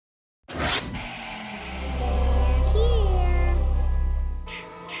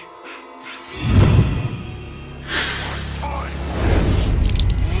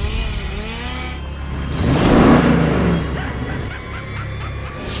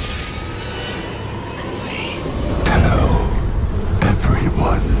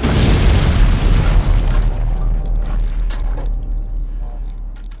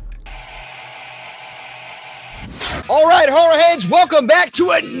welcome back to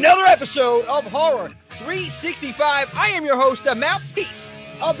another episode of Horror 365. I am your host, the mouthpiece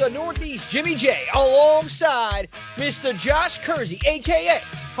of the Northeast, Jimmy J, alongside Mr. Josh Kersey, a.k.a.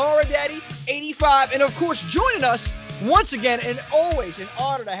 Horror Daddy 85. And, of course, joining us once again, and always an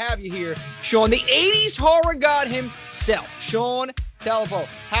honor to have you here, Sean, the 80s horror god himself. Sean Telefo,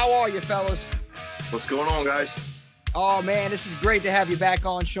 how are you, fellas? What's going on, guys? Oh, man, this is great to have you back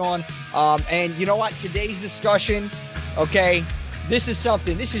on, Sean. And you know what? Today's discussion, okay, this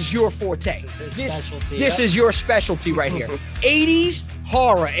is your forte. This is your specialty right here. 80s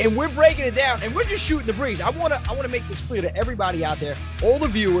horror, and we're breaking it down, and we're just shooting the breeze. I want to make this clear to everybody out there, all the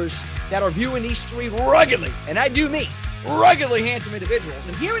viewers that are viewing these three ruggedly, and I do mean ruggedly handsome individuals,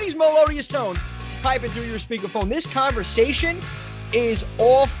 and hearing these melodious tones piping through your speakerphone. This conversation is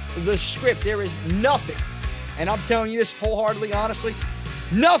off the script. There is nothing, and I'm telling you this wholeheartedly, honestly,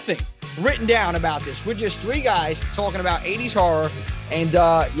 nothing written down about this. We're just three guys talking about 80s horror, and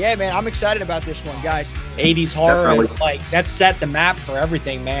yeah, man, I'm excited about this one, guys. 80s horror is like, that set the map for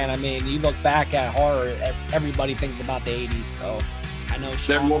everything, man. I mean, you look back at horror, everybody thinks about the 80s, so I know Sean,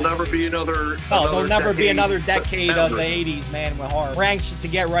 there will never be another there'll never be another decade of the 80s, man, with horror. We're anxious to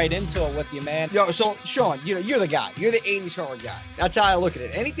get right into it with you, man. Yo, so Sean, you know, you're the guy. You're the 80s horror guy. That's how I look at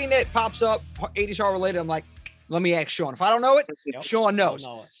it. Anything that pops up 80s horror related, I'm like, let me ask Sean. If I don't know it, Sean knows.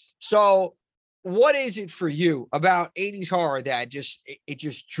 So what is it for you about 80s horror that just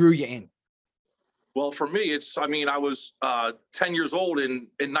drew you in? Well, for me, I was 10 years old in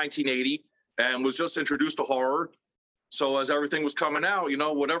 1980 and was just introduced to horror. So as everything was coming out, you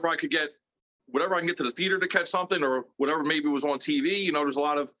know, whatever I can get to the theater to catch something, or whatever maybe was on TV, you know, there's a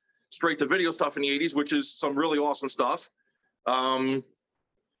lot of straight to video stuff in the 80s, which is some really awesome stuff.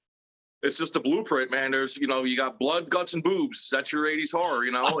 It's just a blueprint, man. There's, you know, you got blood, guts, and boobs. That's your 80s horror,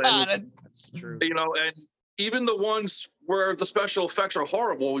 you know. And, that's true. You know, and even the ones where the special effects are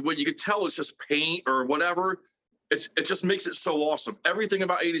horrible, when you could tell it's just paint or whatever, it just makes it so awesome. Everything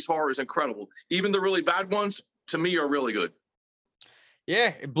about 80s horror is incredible. Even the really bad ones, to me, are really good.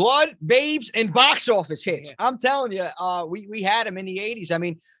 Yeah, blood, babes, and box office hits. Yeah. I'm telling you, we had them in the 80s. I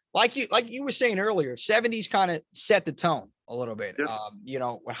mean, like you were saying earlier, 70s kind of set the tone a little bit. Yep. You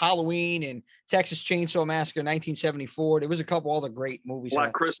know, with Halloween and Texas Chainsaw Massacre, 1974. There was a couple other great movies.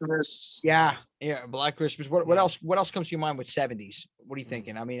 Black Christmas. Yeah, Black Christmas. What else? What else comes to your mind with 70s? What are you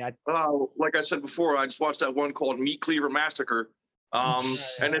thinking? I mean, like I said before, I just watched that one called Meat Cleaver Massacre.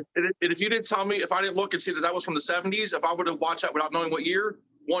 And if you didn't tell me, if I didn't look and see that was from the 70s, if I would have watched that without knowing what year,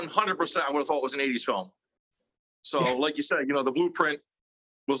 100% I would have thought it was an 80s film. So, like you said, you know, the blueprint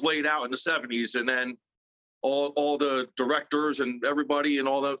was laid out in the 70s, and then all the directors and everybody and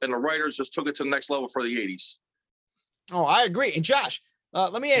the writers just took it to the next level for the 80s. Oh, I agree. And Josh,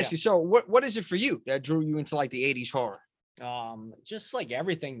 let me ask you. So, what is it for you that drew you into like the 80s horror? Just like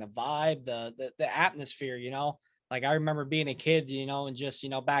everything, the vibe, the atmosphere, you know. Like I remember being a kid, you know, and just, you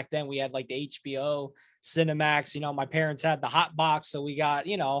know, back then we had like the HBO, Cinemax, you know, my parents had the hot box. So we got,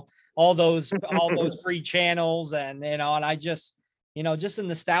 you know, all those free channels, and, you know, and I just, you know, just the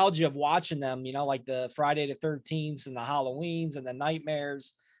nostalgia of watching them, you know, like the Friday the 13th and the Halloweens and the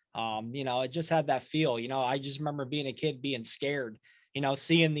nightmares. You know, it just had that feel, you know. I just remember being a kid being scared, you know,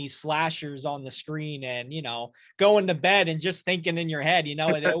 seeing these slashers on the screen, and, you know, going to bed and just thinking in your head, you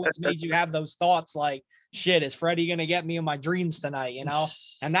know, it always made you have those thoughts like, shit, is Freddy going to get me in my dreams tonight, you know?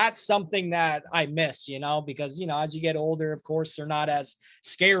 And that's something that I miss, you know, because, you know, as you get older, of course, they're not as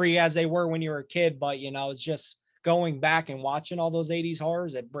scary as they were when you were a kid, but, you know, it's just going back and watching all those 80s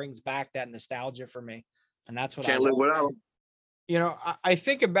horrors, it brings back that nostalgia for me. And that's what can't live without. You know, I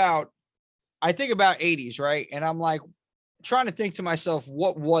think about 80s, right? And I'm like trying to think to myself,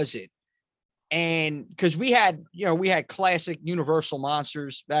 what was it? And because we had classic Universal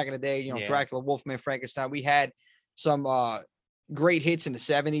monsters back in the day, you know, Dracula, Wolfman, Frankenstein. We had some great hits in the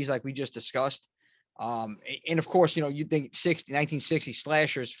 70s, like we just discussed. And of course, you know, you think 1960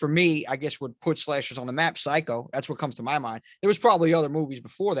 slashers, for me, I guess would put slashers on the map. Psycho, that's what comes to my mind. There was probably other movies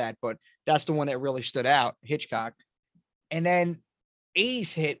before that, but that's the one that really stood out, Hitchcock. And then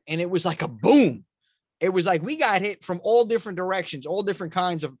 80s hit, and it was like a boom. It was like we got hit from all different directions, all different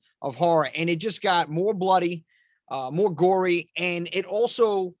kinds of horror. And it just got more bloody, more gory. And it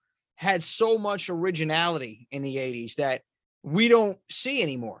also had so much originality in the 80s that we don't see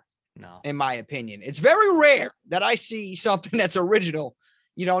anymore. No, in my opinion. It's very rare that I see something that's original,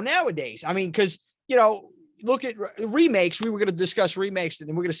 you know, nowadays. I mean, because, you know, look at remakes. We were going to discuss remakes, and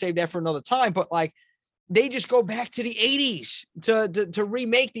we're going to save that for another time. But like, they just go back to the 80s to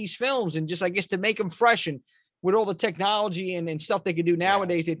remake these films, and just, I guess, to make them fresh. And with all the technology and stuff they can do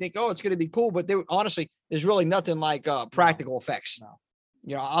nowadays, they think, oh, it's going to be cool. But honestly, there's really nothing like practical effects. No.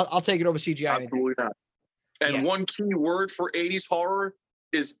 You know, I'll take it over CGI. Absolutely not. And one key word for 80s horror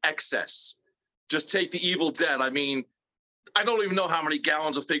is excess. Just take The Evil Dead. I mean, I don't even know how many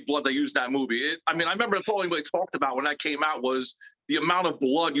gallons of fake blood they used in that movie. I remember that's all anybody talked about when that came out was the amount of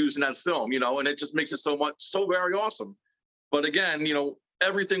blood used in that film, you know, and it just makes it so very awesome. But again, you know,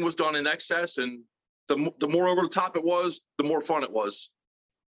 everything was done in excess, and the more over the top it was, the more fun it was.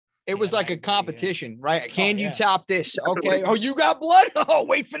 It was like a competition, right? Can you top this? Okay. Oh, you got blood? Oh,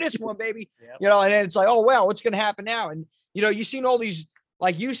 wait for this one, baby. You know, and then it's like, oh, wow, what's going to happen now? And, you know, you've seen all these,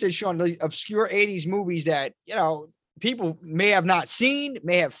 like you said, Sean, the obscure 80s movies that, you know, people may have not seen,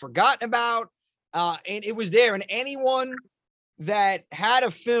 may have forgotten about. And it was there. And anyone that had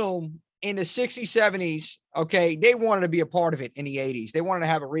a film in the 60s, 70s, okay, they wanted to be a part of it in the 80s. They wanted to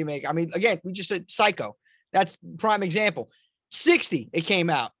have a remake. I mean, again, we just said Psycho. That's prime example. 60, it came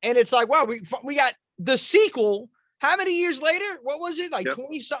out. And it's like, wow, we got the sequel. How many years later? What was it? Like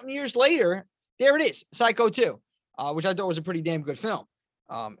 20-something years later. There it is, Psycho 2, which I thought was a pretty damn good film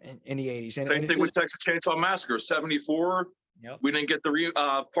in the 80s. And, Same thing with Texas Chainsaw Massacre, 74. Yep. We didn't get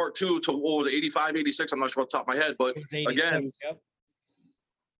the part 2 to what was it, 85, 86? I'm not sure off the top of my head, but again,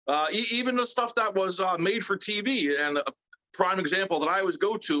 even the stuff that was made for TV, and a prime example that I always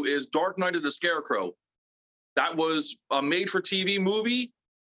go to is Dark Knight of the Scarecrow. That was a made-for-TV movie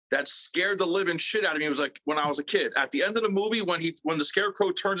that scared the living shit out of me. It was like when I was a kid. At the end of the movie, when the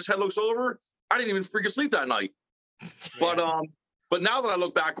Scarecrow turns his head, looks over, I didn't even freaking sleep that night. But now that I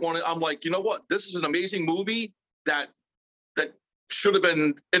look back on it, I'm like, you know what? This is an amazing movie that should have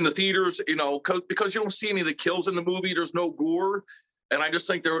been in the theaters, you know, because you don't see any of the kills in the movie. There's no gore. And I just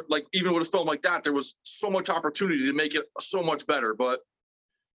think there, like, even with a film like that, there was so much opportunity to make it so much better. But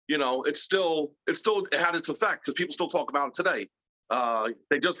you know, it had its effect because people still talk about it today.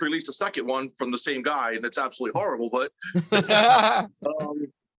 They just released a second one from the same guy, and it's absolutely horrible. But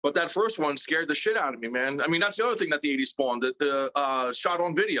but that first one scared the shit out of me, man. I mean, that's the other thing that the 80s spawned, the shot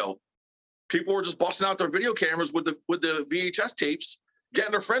on video. People were just busting out their video cameras with the VHS tapes,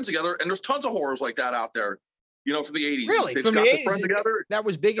 getting their friends together, and there's tons of horrors like that out there. You know, from the 80s. Really? They from got the 80s? Their friends together. That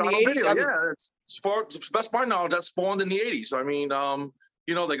was big in the 80s? Yeah, it's, as far as best my knowledge, that spawned in the 80s. I mean,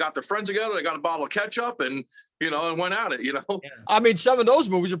 you know, they got their friends together, they got a bottle of ketchup and, you know, and went at it, you know. Yeah. I mean, some of those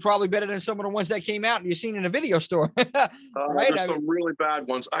movies are probably better than some of the ones that came out and you've seen in a video store. Right? There's some really bad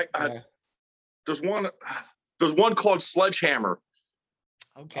ones. There's one called Sledgehammer.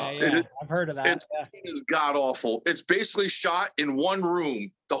 Okay, I've heard of that. It is god awful. It's basically shot in one room,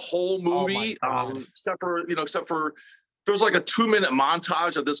 the whole movie, except for there's like a 2-minute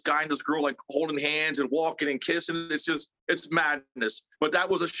montage of this guy and this girl like holding hands and walking and kissing. It's madness. But that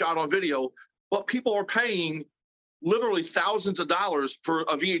was a shot on video. But people are paying literally thousands of dollars for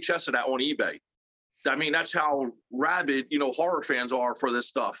a VHS of that on eBay. I mean, that's how rabid, you know, horror fans are for this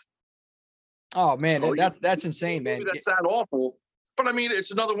stuff. Oh man, so, that's insane, man. That's that awful. But I mean,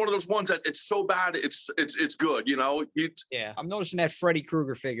 it's another one of those ones that it's so bad, it's good, you know. I'm noticing that Freddy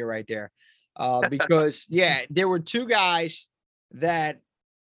Krueger figure right there, because there were two guys that,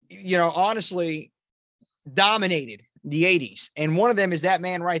 you know, honestly dominated the 80s, and one of them is that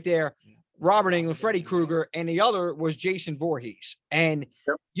man right there, Robert Englund, Freddy Krueger, and the other was Jason Voorhees. And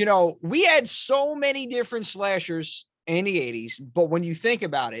you know, we had so many different slashers in the 80s, but when you think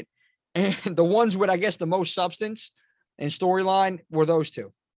about it, and the ones with, I guess, the most substance and storyline were those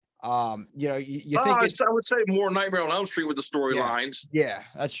two. You know, you think I would say more Nightmare on Elm Street with the storylines. Yeah,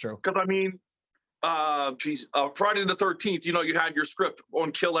 that's true. Because I mean, Friday the 13th, you know, you had your script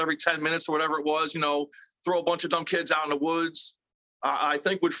on kill every 10 minutes or whatever it was, you know, throw a bunch of dumb kids out in the woods. I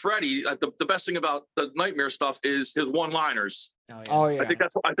think with Freddy, the best thing about the Nightmare stuff is his one-liners. Oh yeah. I think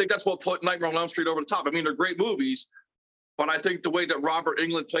that's what put Nightmare on Elm Street over the top. I mean, they're great movies, but I think the way that Robert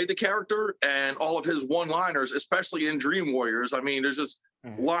Englund played the character and all of his one-liners, especially in Dream Warriors, I mean, there's just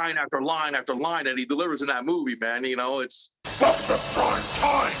line after line after line that he delivers in that movie, man. You know, it's... Welcome to prime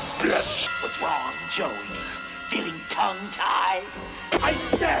time, bitch! What's wrong, Joey? Feeling tongue-tied? I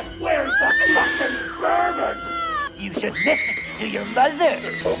said, where's the fucking bourbon? You should listen to your mother.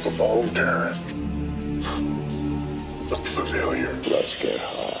 Uncle Bone Darren. Look familiar. Let's get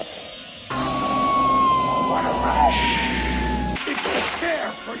high. What a rush. It's a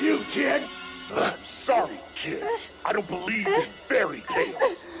chair for you, kid. I'm sorry, kid. I don't believe in fairy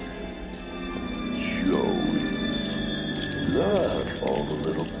tales. Joey. Look, all the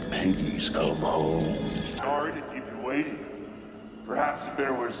little piggies come home. Sorry to keep you waiting. Perhaps if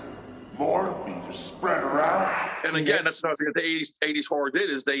there was more of me to spread around. And again, that's another thing that the 80s horror did,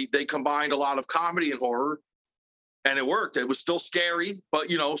 is they combined a lot of comedy and horror. and it worked. It was still scary, but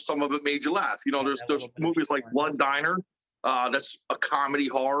some of it made you laugh. There's movies like Blood Diner, that's a comedy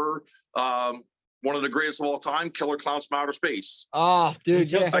horror. One of the greatest of all time, Killer Clowns from Outer Space. Oh, dude,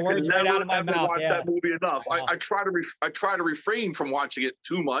 took yeah. the words right out of my mouth. Watch that movie enough. I try to refrain from watching it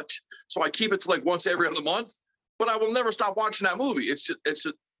too much, so I keep it to like once every other month. But I will never stop watching that movie. It's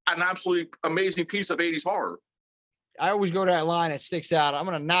an absolutely amazing piece of 80s horror. I always go to that line that sticks out. I'm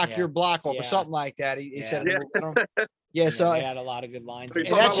gonna knock your block off or something like that. He said, so he had a lot of good lines. And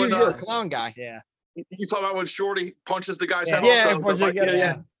that's you're a clown guy. Yeah. You talk about when Shorty punches the guy's head off.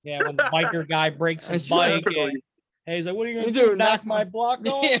 Yeah, when the biker guy breaks his bike. And he's like, what are you going to do? Knock my block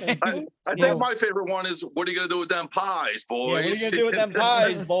off? I think my favorite one is, what are you going to do with them pies, boys? Yeah, what are you going to do with them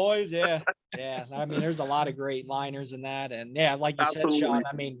pies, boys? Yeah. Yeah. I mean, there's a lot of great liners in that. And yeah, like you said, Sean,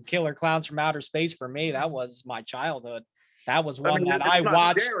 I mean, Killer Clowns from Outer Space for me, that was my childhood. That was one that I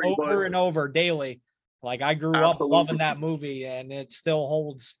watched over and over daily. Like I grew up loving that movie, and it still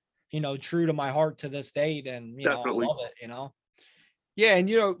holds, true to my heart to this date. And, I love it, Yeah, and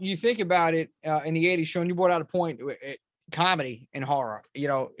you think about it in the 80s, Sean, you brought out a point, comedy and horror.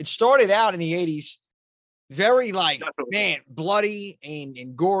 It started out in the 80s very bloody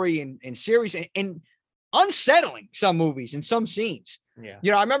and gory and serious and unsettling, some movies and some scenes.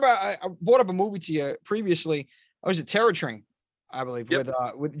 Yeah. I remember I brought up a movie to you previously. I was at Terror Train, I believe,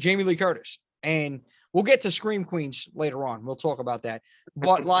 with Jamie Lee Curtis. And we'll get to Scream Queens later on. We'll talk about that.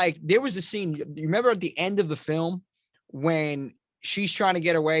 But there was a scene, you remember at the end of the film when she's trying to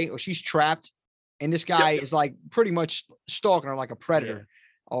get away or she's trapped and this guy is like pretty much stalking her like a predator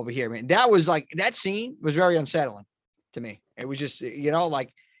over here, man. That scene was very unsettling to me. It was just,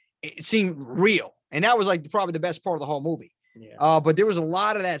 it seemed real. And that was probably the best part of the whole movie. Yeah. But there was a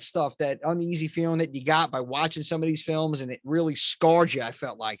lot of that stuff, that uneasy feeling that you got by watching some of these films, and it really scarred you. I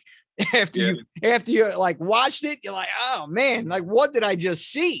felt like after you watched it, you're like, oh man, what did I just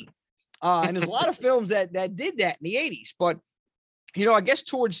see? And there's a lot of films that did that in the 80s, but I guess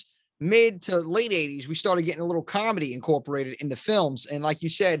towards mid to late 80s, we started getting a little comedy incorporated in the films. And like you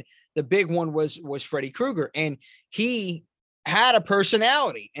said, the big one was Freddy Krueger, and he had a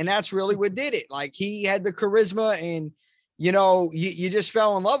personality, and that's really what did it. Like he had the charisma, and you just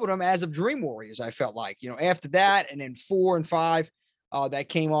fell in love with him as of Dream Warriors. I felt like, after that, and then 4 and 5 that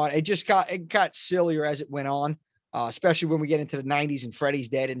came on, it got sillier as it went on, especially when we get into the 90s and Freddy's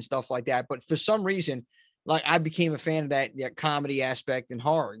dead and stuff like that. But for some reason, I became a fan of that comedy aspect and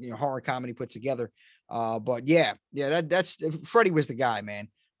horror, horror comedy put together. But that's Freddy was the guy, man.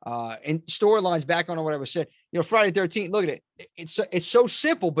 And storylines, back on what I was saying, Friday the 13th, look at it. It's so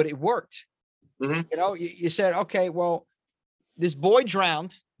simple, but it worked. Mm-hmm. You said, okay, well, this boy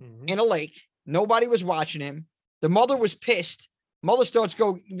drowned in a lake. Nobody was watching him. The mother was pissed. Mother starts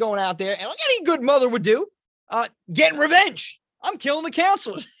going out there, and like any good mother would do, getting revenge. I'm killing the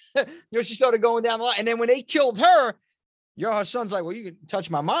counselors. She started going down the line. And then when they killed her, her son's like, well, you can touch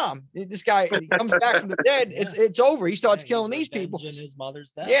my mom. This guy comes back from the dead. It's over. He starts killing these people. His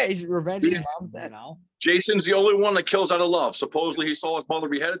mother's death. Yeah, he's revenging his mom's death. Jason's the only one that kills out of love. Supposedly he saw his mother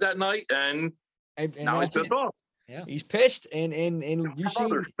beheaded that night, and now he's pissed off. Yeah. He's pissed, and you see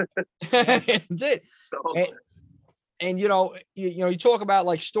that's it. And you talk about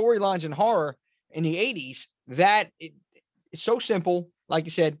storylines in horror in the 80s, that it's so simple, like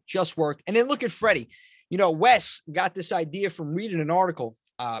you said, just worked. And then look at Freddy. Wes got this idea from reading an article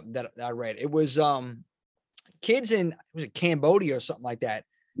that I read. It was kids in Cambodia or something like that.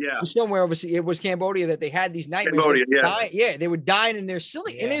 Yeah, somewhere overseas. It was Cambodia that they had these nightmares. Cambodia, they were dying in their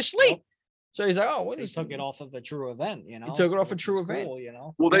sleep. Yep. So he's like, oh, he took it off of a true event, He took it off a true event.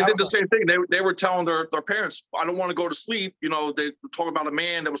 Well, they did the same thing. They were telling their parents, I don't want to go to sleep. They were talking about a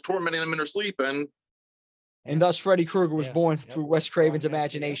man that was tormenting them in their sleep, and thus Freddy Krueger was born through Wes Craven's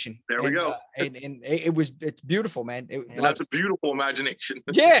imagination. There we go. And it's beautiful, man. That's a beautiful imagination.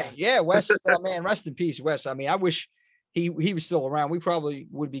 Yeah. Wes, man, rest in peace, Wes. I mean, I wish he was still around. We probably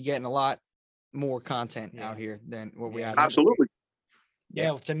would be getting a lot more content out here than what we have. Absolutely.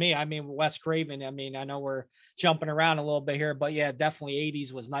 Yeah, to me, I mean, Wes Craven, I mean, I know we're jumping around a little bit here, but yeah, definitely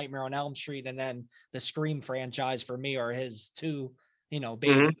 80s was Nightmare on Elm Street. And then the Scream franchise for me are his two,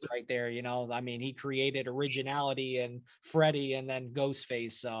 babies right there. I mean, he created originality and Freddy and then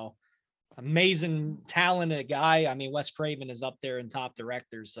Ghostface. So amazing, talented guy. I mean, Wes Craven is up there in top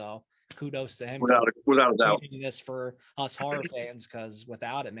directors. So kudos to him. Without a doubt. This for us horror fans, because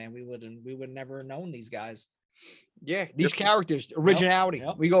without it, man, we would never have known these guys. Yeah, these characters, originality.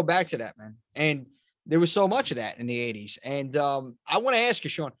 Yep. We go back to that, man. And there was so much of that in the 80s. And I want to ask you,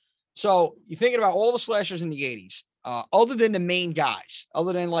 Sean, so you're thinking about all the slashers in the 80s, other than the main guys,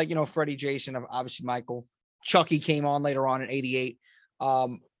 other than Freddy, Jason, obviously Michael, Chucky came on later on in 88.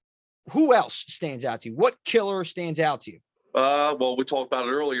 Who else stands out to you? What killer stands out to you? Well, we talked about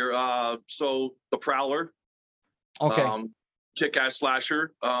it earlier. So the Prowler, Okay. kick-ass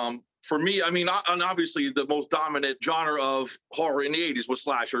slasher. For me, I mean, and obviously the most dominant genre of horror in the 80s was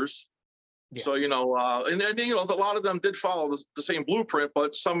slashers. Yeah. So, and then, a lot of them did follow the same blueprint,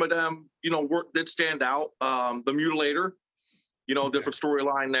 but some of them, did stand out. The Mutilator, different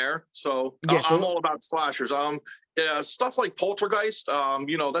storyline there. So yeah, I'm all about slashers. Stuff like Poltergeist,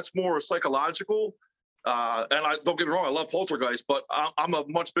 that's more psychological. And I don't get me wrong, I love Poltergeist, but I'm a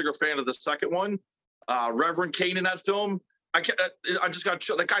much bigger fan of the second one. Reverend Kane in that film, I just got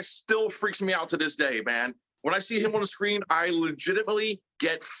that guy still freaks me out to this day, man. When I see him on the screen, I legitimately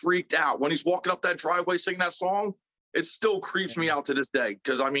get freaked out. When he's walking up that driveway singing that song, it still creeps me out to this day.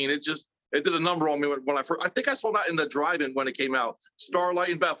 Because I mean, it did a number on me when I first. I think I saw that in the drive-in when it came out. Starlight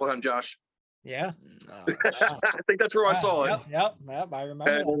in Bethlehem, Josh. Yeah. I think that's where I saw it. Yep. I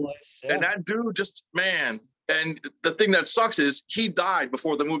remember that place. Yeah. And that dude just, man. And the thing that sucks is he died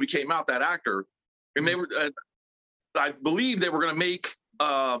before the movie came out, that actor. And they were, I believe they were going to make,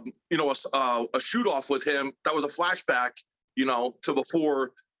 a shoot off with him. That was a flashback, to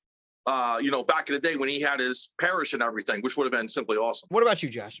before, back in the day when he had his parish and everything, which would have been simply awesome. What about you,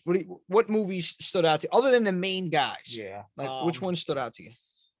 Josh? What movies stood out to you other than the main guys? Yeah. Like which one stood out to you?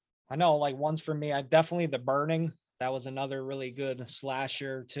 I know, like ones for me, definitely The Burning. That was another really good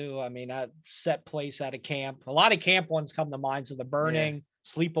slasher too. I mean, that set place at a camp. A lot of camp ones come to mind. So The Burning,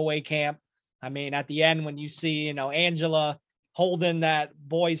 Sleepaway Camp. I mean, at the end when you see, Angela holding that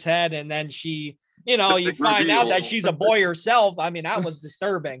boy's head and then she, you find out that she's a boy herself. I mean, that was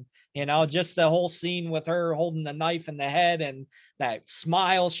disturbing, just the whole scene with her holding the knife in the head and that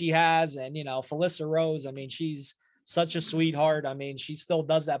smile she has. And, Felissa Rose, I mean, she's such a sweetheart. I mean, she still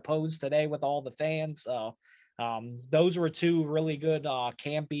does that pose today with all the fans. So those were two really good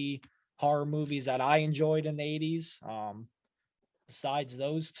campy horror movies that I enjoyed in the 80s. Besides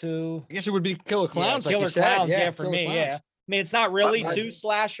those two, I guess it would be Killer Clowns. Killer Clowns, for me, Clowns. I mean, it's not really too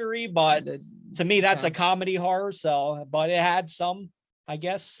slashery, but to me, that's a comedy horror. So, but it had some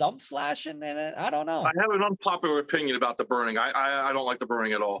slashing in it. I don't know. I have an unpopular opinion about The Burning. I don't like The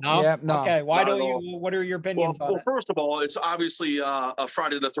Burning at all. No? Yeah, no. Okay. Why don't you? What are your opinions on it? Well, first of all, it's obviously a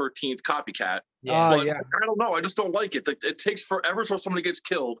Friday the 13th copycat. Yeah. But I don't know. I just don't like it. It takes forever till somebody gets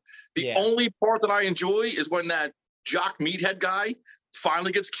killed. The only part that I enjoy is when that jock meathead guy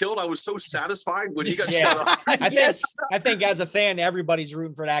finally gets killed. I was so satisfied when he got shot up. I think as a fan, everybody's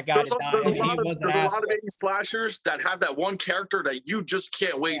rooting for that guy. There's a lot of 80s slashers that have that one character that you just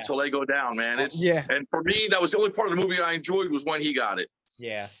can't wait till they go down, man. And for me, that was the only part of the movie I enjoyed was when he got it.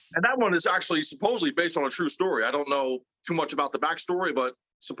 Yeah. And that one is actually supposedly based on a true story. I don't know too much about the backstory, but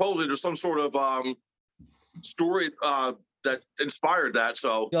supposedly there's some sort of story that inspired that.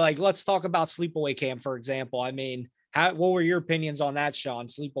 So like, let's talk about Sleepaway Camp, for example. I mean, what were your opinions on that, Sean?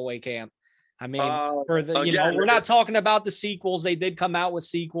 Sleepaway Camp. I mean, for the, we're not talking about the sequels. They did come out with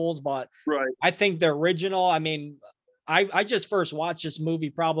sequels, but I think the original, I mean, I just first watched this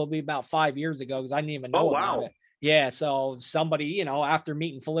movie probably about 5 years ago because I didn't even know about it. Yeah. So somebody, after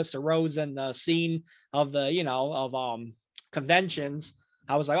meeting Felissa Rose and the scene of the, conventions,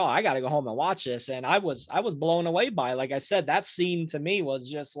 I was like, oh, I got to go home and watch this. And I was blown away by it. Like I said, that scene to me was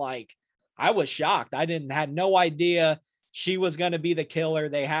just like, I was shocked. I had no idea she was going to be the killer.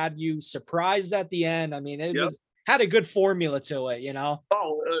 They had you surprised at the end. I mean, it had a good formula to it,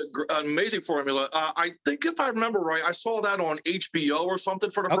 Oh, an amazing formula. I think if I remember right, I saw that on HBO or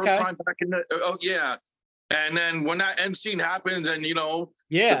something for the first time back in the, And then when that end scene happens and,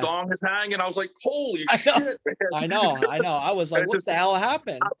 the dong is hanging, I was like, holy shit, man. I know. I was like, what the hell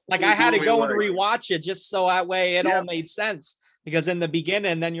happened? Like I had to go and rewatch it just so that way it all made sense. Because in the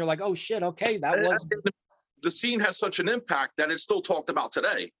beginning, then you're like, oh shit, okay, that was. The scene has such an impact that it's still talked about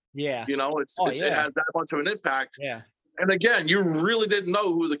today. Yeah. It has that much of an impact. Yeah. And again, you really didn't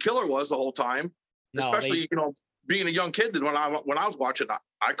know who the killer was the whole time. No, especially, being a young kid. Then when I was watching,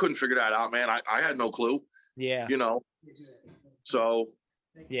 I couldn't figure that out, man. I had no clue. Yeah. So.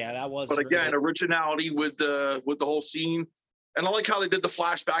 Yeah, that was. But again, originality with the whole scene. And I like how they did the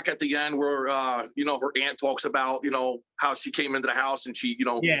flashback at the end where, her aunt talks about, how she came into the house and she,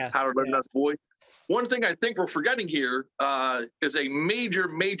 had her little boy. One thing I think we're forgetting here is a major,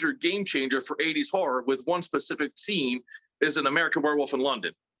 major game changer for 80s horror with one specific scene is an American Werewolf in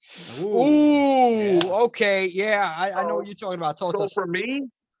London. Ooh, okay. Yeah, I know what you're talking about. So for me,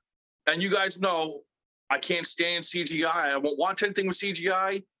 and you guys know, I can't stand CGI. I won't watch anything with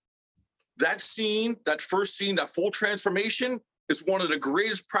CGI. That scene, that first scene, that full transformation is one of the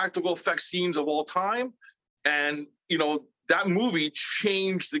greatest practical effects scenes of all time. And, you know, that movie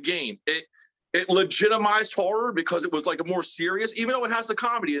changed the game. It legitimized horror because it was like a more serious, even though it has the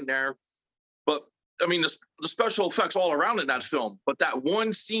comedy in there. But I mean, the special effects all around in that film. But that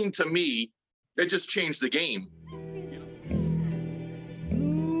one scene to me, it just changed the game.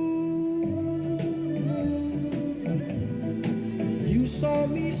 You saw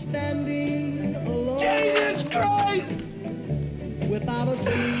me standing alone. Jesus Christ! Without a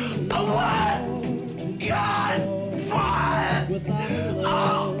dream. What? God! Fire! Without a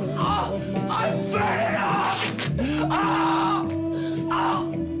Oh, love of my I'm own. burning up!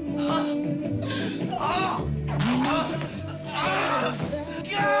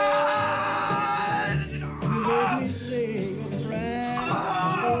 God! You heard me sing a prayer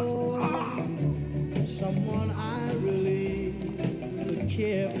for someone I really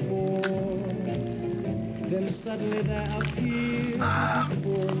care for. Then suddenly there appeared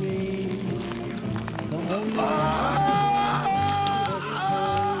before me the only one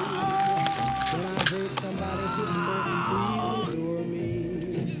when I heard somebody whisper, please adore me.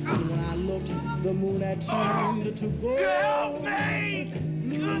 And when I looked, the moon had turned to gold. Help me!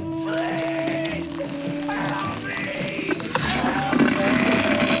 Please! Help me!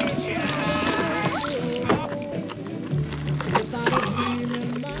 Without a dream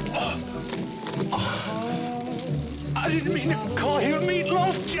in my heart. I didn't mean to call you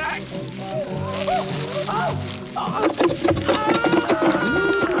Meatloaf, Jack! Standing alone,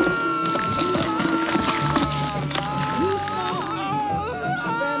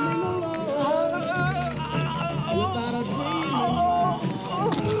 without a dream,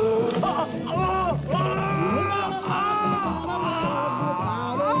 without a love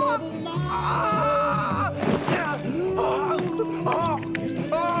of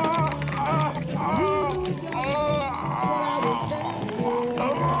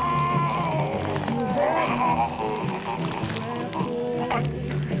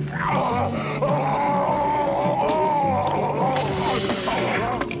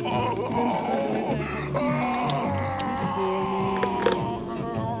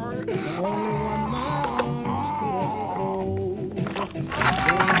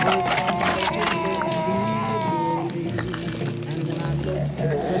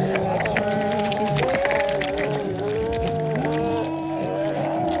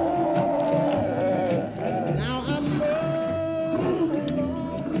Now I'm no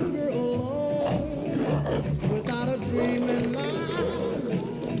longer alone, without a dream in my heart,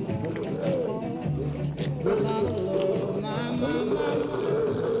 without a love,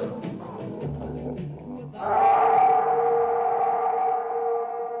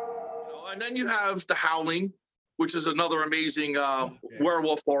 And then you have The Howling, which is another amazing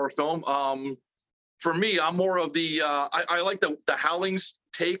werewolf horror film. For me, I'm more of the I like the Howling's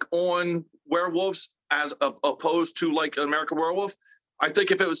take on werewolves as opposed to like American Werewolf. I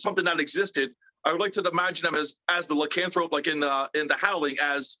think if it was something that existed, I would like to imagine them as the lycanthrope, like in the Howling,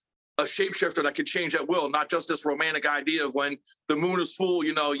 as a shapeshifter that could change at will, not just this romantic idea of when the moon is full,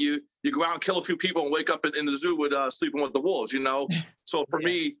 you know, you go out and kill a few people and wake up in the zoo with sleeping with the wolves, you know. So for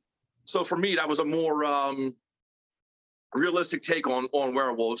me, that was a more realistic take on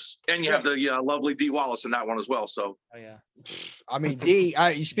werewolves. And you have the lovely Dee Wallace in that one as well. So Oh yeah. I mean,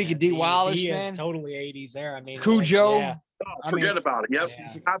 you speak of Dee Wallace, he man. is totally 80s there. I mean, Cujo. Like, yeah. forget about it. Yep.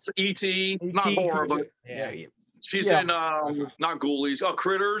 Yeah. That's E.T. Not horror, but Yeah. she's Yeah. in not Ghoulies. Oh,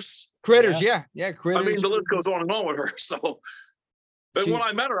 Critters. Critters, Yeah. yeah, Critters. I mean, the list goes on and on with her. So, but when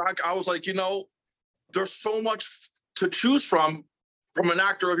I met her, I was like, you know, there's so much to choose from an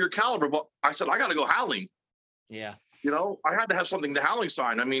actor of your caliber. But I said, I got to go Howling. Yeah. You know, I had to have something to Howling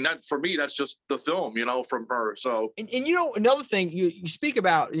sign. I mean, that for me, that's just the film, you know, from her. So, and you know, another thing you speak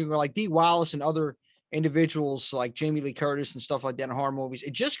about, you know, like Dee Wallace and other individuals like Jamie Lee Curtis and stuff like that in horror movies.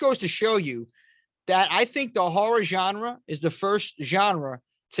 It just goes to show you that I think the horror genre is the first genre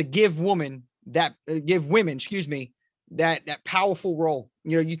to give women, that powerful role.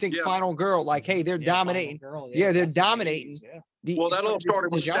 You know, you think Final Girl, like, hey, they're dominating. Girl, they're definitely dominating. 80s, well, that all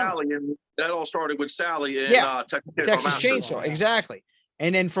started with Sally, and Texas Chainsaw, exactly.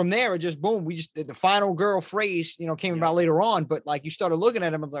 And then from there, it just boom. We just the Final Girl phrase, you know, came about later on. But like you started looking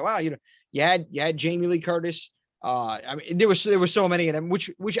at them, I was like, wow, you know, you had Jamie Lee Curtis. I mean, there was so many of them,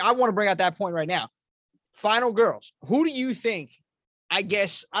 which I want to bring out that point right now. Final Girls. Who do you think? I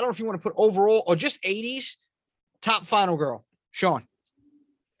guess I don't know if you want to put overall or just 80s top Final Girl, Sean.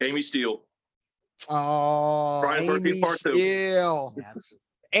 Amy Steele. Oh, Friday the 13th Part 2. Steele.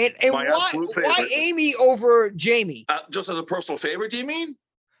 And My why Amy over Jamie? Just as a personal favorite, do you mean?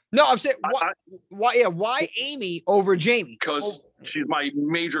 No, I'm saying why Amy over Jamie? Because she's my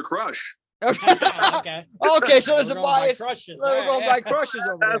major crush. Okay. Okay, so there's a We're going by bias. crushes. We're All going right, by crushes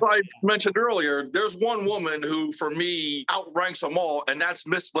over As there. I mentioned earlier, there's one woman who, for me, outranks them all, and that's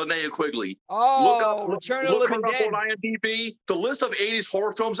Miss Linnea Quigley. Oh, Return of the Look Living her up Dead. on IMDb. The list of 80s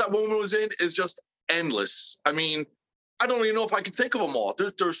horror films that woman was in is just endless. I mean, I don't even know if I could think of them all.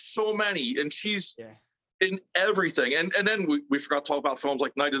 There's so many, and she's in everything. And then we forgot to talk about films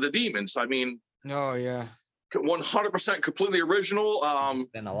like Night of the Demons. I mean, Oh yeah. 100% completely original.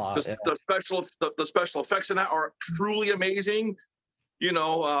 Been a lot. The special effects in that are truly amazing. You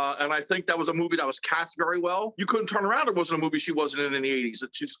know, and I think that was a movie that was cast very well. You couldn't turn around. It wasn't a movie she wasn't in the 80s.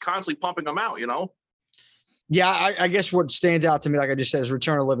 She's constantly pumping them out, you know? Yeah, I guess what stands out to me, like I just said, is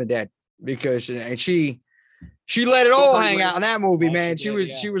Return of the Living Dead, because and she let it all hang out in that movie, man. She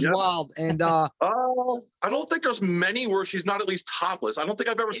was wild. And I don't think there's many where she's not at least topless. I don't think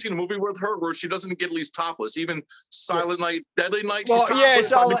I've ever seen a movie with her where she doesn't get at least topless. Even Silent Night, Deadly Night, she's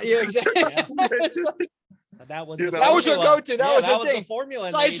topless. Exactly. It's just, That was that was her go-to. That was her thing. the formula.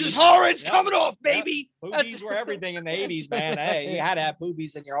 It's like, this is horror. It's coming off, baby. Boobies were everything in the 80s, man. Hey, you had to have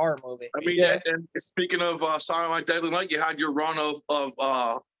boobies in your horror movie. I mean, and speaking of Silent Night, Deadly Night, you had your run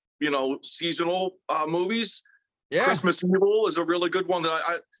of seasonal movies. Yeah. Christmas Evil is a really good one that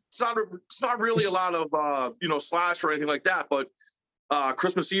it's not really a lot of slash or anything like that, but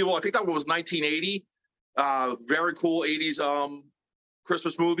Christmas Evil, I think that one was 1980. Very cool 80s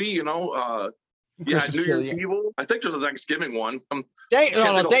Christmas movie, you know. You had New Year's Evil. I think there's a Thanksgiving one.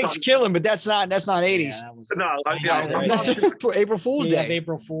 Thanksgiving, but that's not 80s. That's April Fool's Day.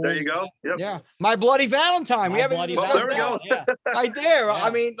 April Fool's. There you go. Yep. Yeah, My Bloody Valentine. We haven't discussed there we go. right there. Yeah. I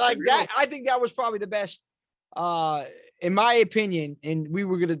mean, like that. I think that was probably the best, in my opinion. And we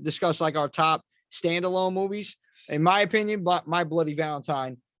were going to discuss like our top standalone movies. In my opinion, My Bloody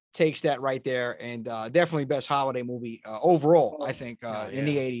Valentine takes that right there, and definitely best holiday movie overall, I think, in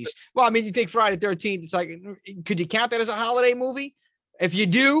the 80s. Well, I mean, you take Friday the 13th, it's like, could you count that as a holiday movie? If you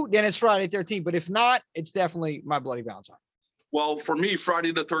do, then it's Friday the 13th. But if not, it's definitely My Bloody Valentine. Well, for me,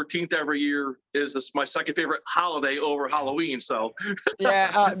 Friday the 13th every year is my second favorite holiday over Halloween. So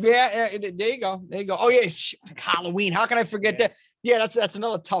there you go. Oh yeah, Halloween. How can I forget that? Yeah, that's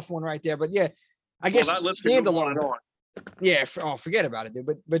another tough one right there. But yeah, I guess standalone. Yeah, forget about it, dude.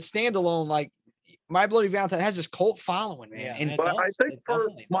 But standalone, like My Bloody Valentine has this cult following, man. But I think for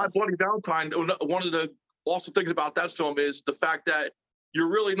My Bloody Valentine, one of the awesome things about that film is the fact that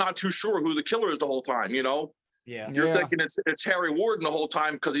you're really not too sure who the killer is the whole time, you know? Yeah. You're thinking it's Harry Warden the whole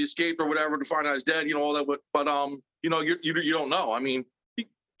time because he escaped or whatever to find out he's dead, you know, all that. But you don't know. I mean, you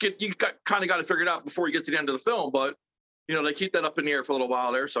kind of got to figure it out before you get to the end of the film. But you know, they keep that up in the air for a little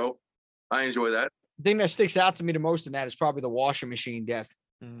while there, so I enjoy that. The thing that sticks out to me the most in that is probably the washing machine death.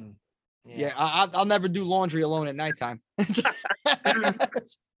 I'll never do laundry alone at nighttime.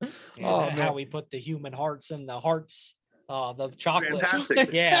 How we put the human hearts in the hearts. The chocolate.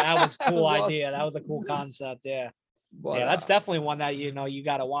 Fantastic. Yeah, that was a cool idea. That was a cool concept. Yeah. But, That's definitely one that, you know, you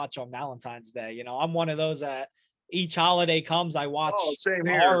got to watch on Valentine's Day. You know, I'm one of those that each holiday comes, I watch a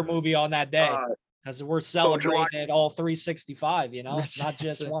horror movie on that day because we're celebrating it all 365, you know, it's not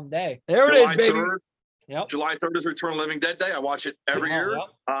just one day. There it is, baby. July 3rd is Return of the Living Dead Day. I watch it every year.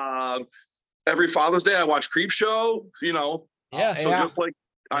 Every Father's Day, I watch Creep Show, you know. Just like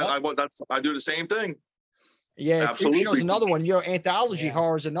I do the same thing. Yeah, absolutely. Creepshow's another one. You know, anthology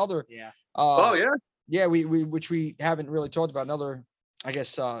horror is another. Yeah, we which we haven't really talked about. Another, I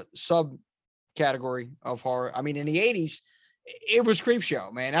guess, subcategory of horror. I mean, in the 80s, it was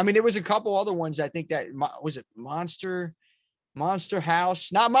Creepshow, man. I mean, there was a couple other ones. I think that was it Monster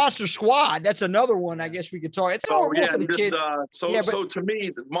House, not Monster Squad. That's another one. I guess we could talk. It's all for the kids. So to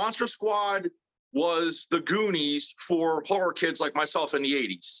me, Monster Squad was the Goonies for horror kids like myself in the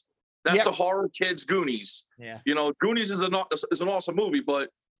 80s. That's the horror kids Goonies. Yeah. You know, Goonies is an awesome movie, but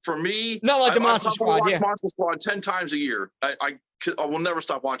for me, not like the Monster Squad. Monster Squad 10 times a year. I will never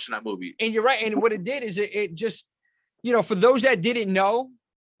stop watching that movie. And you're right. And what it did is it just, you know, for those that didn't know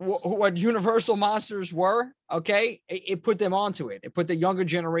what Universal monsters were, okay, it put them onto it. It put the younger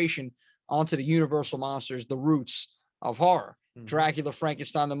generation onto the Universal monsters, the roots of horror. Mm-hmm. Dracula,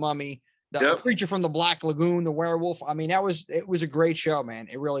 Frankenstein, the Mummy, the Creature from the Black Lagoon, the werewolf. I mean, it was a great show, man.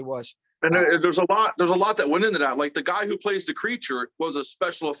 It really was. And there's a lot that went into that. Like the guy who plays the creature was a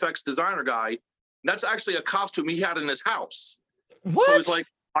special effects designer guy. That's actually a costume he had in his house. What? So it's like,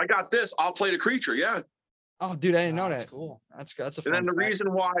 I got this. I'll play the creature. Yeah. Oh, dude, I didn't know that. That's cool. That's a fun And then the fact.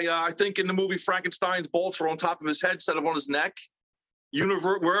 reason why I think in the movie Frankenstein's bolts were on top of his head instead of on his neck,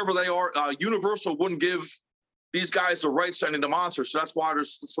 wherever they are, Universal wouldn't give these guys the rights to any of the monsters. So that's why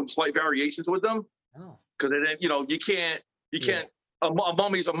there's some slight variations with them. Oh. Because you can't a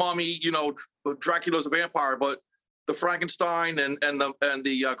mummy's a mummy, you know, Dracula's a vampire, but the Frankenstein and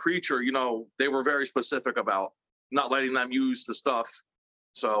the creature, you know, they were very specific about not letting them use the stuff.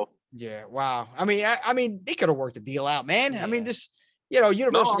 So Yeah, wow. I mean, they could have worked a deal out, man. I mean, Yeah. just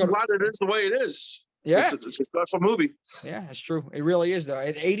Universal. no, I'm glad it is the way it is. Yeah, It's a special movie. yeah, that's true. It really is, though.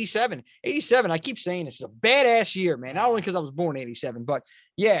 At 87, I keep saying this is a badass year, man. Not only because I was born in 87, but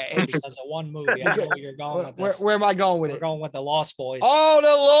yeah. It's a one movie. I know where you're going with this. Where am I going with We're it? going with the Lost Boys. Oh, the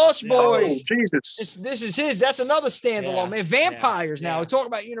Lost Yeah. Oh, Boys. Jesus. This is his. That's another standalone, Yeah, man. Vampires. Now yeah. we talk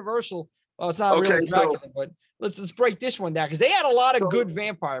about Universal. Well, it's not Okay, really Dracula, but let's break this one down because they had a lot of So- good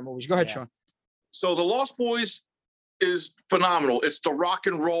vampire movies. Go ahead, Yeah. Sean. So The Lost Boys is phenomenal. It's the rock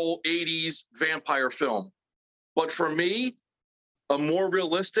and roll 80s vampire film. But for me, a more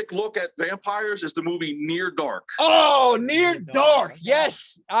realistic look at vampires is the movie Near Dark. Oh, Near Dark. Dark.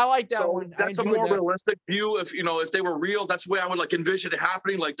 Yes, I like that So one. I that's a enjoyed more that. realistic view. If they were real, that's the way I would like envision it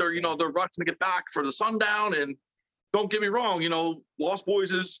happening. Like they're rushing to get back for the sundown. And don't get me wrong, Lost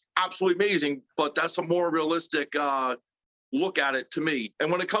Boys is absolutely amazing, but that's a more realistic look at it to me.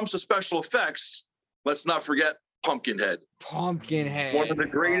 And when it comes to special effects, let's not forget Pumpkinhead, Pumpkinhead. one of the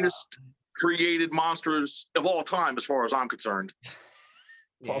greatest created monsters of all time, as far as I'm concerned.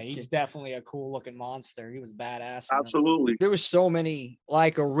 Yeah, he's definitely a cool looking monster. He was badass. Absolutely. There was so many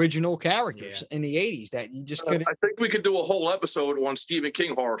like original characters in the 80s that you just couldn't. I think we could do a whole episode on Stephen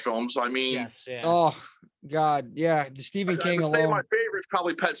King horror films. I mean, Yes, yeah. Oh God, yeah, the Stephen I King would say my alone. favorite is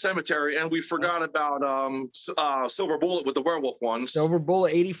probably Pet Cemetery, and we forgot about Silver Bullet with the werewolf ones. Silver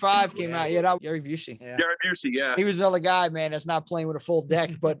Bullet 85 came Yeah. out. Yeah, that Gary Busey. Yeah. Gary Busey, yeah. He was another guy, man, that's not playing with a full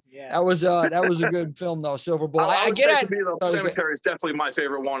deck, but Yeah. that was a good film though. Silver Bullet. I I would get say it. to me, the Okay. Cemetery is definitely my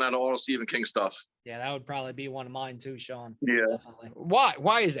favorite one out of all of Stephen King stuff. Yeah, that would probably be one of mine too, Sean. Yeah. Definitely. Why?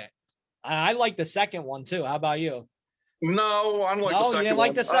 Why is that? I like the second one too. How about you? No, I don't like the No, second you didn't one.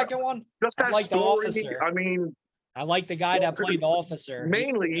 like the second one? Just I that like the story. officer. I mean, I like the guy that played the officer. He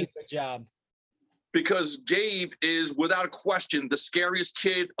mainly- did a good job. because Gabe is without a question the scariest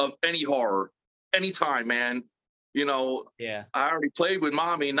kid of any horror, anytime, man. Yeah. I already played with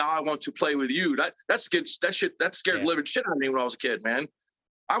mommy. Now I want to play with you. That scared Yeah. the living shit out of me when I was a kid, man.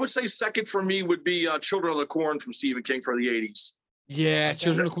 I would say second for me would be Children of the Corn from Stephen King for the 80s. Yeah,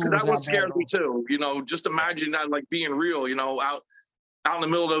 Children of the Corn. That one was not bad scared at me all. too. Just imagine that like being real, out in the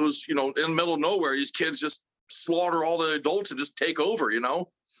middle of those, in the middle of nowhere, these kids just slaughter all the adults and just take over,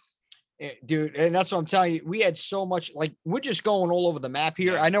 Yeah, dude, and that's what I'm telling you. We had so much, like, we're just going all over the map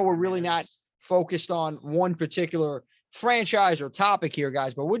here. Yeah, I know we're really not yes. focused on one particular franchise or topic here,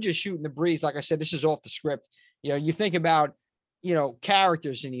 guys, but we're just shooting the breeze. Like I said, this is off the script. You think about,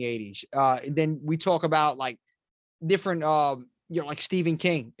 characters in the 80s. And then we talk about like different, like Stephen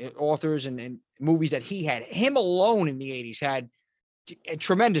King authors and movies that he had. Him alone in the 80s had a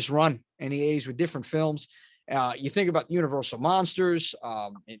tremendous run in the 80s with different films. You think about Universal Monsters,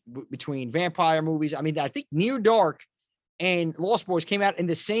 between vampire movies. I mean, I think Near Dark and Lost Boys came out in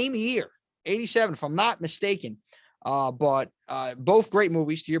the same year, 87, if I'm not mistaken. But both great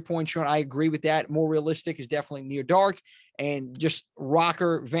movies. To your point, Sean, I agree with that. More realistic is definitely Near Dark, and just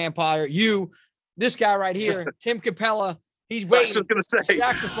rocker vampire. This guy right here, Tim Capella. He's I was waiting. just gonna say.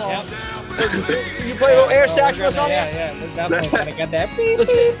 Saxophone. Yep. You play a little air sax for We're us on gonna- there? Yeah, we're definitely gonna get that.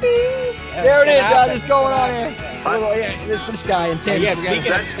 Let's get, Yeah, there it it's is. gonna happen. It's going on here. Yeah. Little- yeah, this guy and Tim. Yeah, we gotta-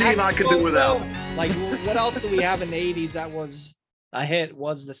 speaking That of scene I could do saxophones, without. though, like what else do we have in the 80s that was a hit?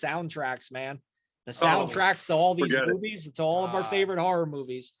 Was the soundtracks, man. The soundtracks to all these forget it. movies, to all of our favorite horror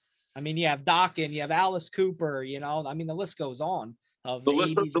movies. I mean, you have Dokken, you have Alice Cooper, I mean, the list goes on. Of The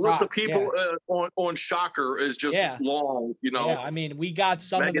list of 80s the list of rock, people yeah. on Shocker is just Yeah. long, Yeah, I mean, we got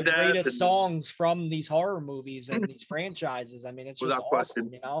some of the Megadeth greatest and- songs from these horror movies and these franchises. I mean, it's just Without awesome,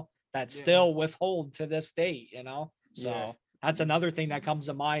 question. that Yeah. still withhold to this date, So Yeah. that's another thing that comes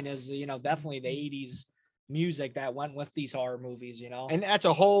to mind is, definitely the 80s music that went with these horror movies, And that's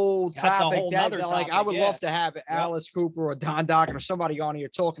a whole topic. That's a whole that, nother like I topic, would yeah. love to have Alice Cooper or Don Dokken or somebody on here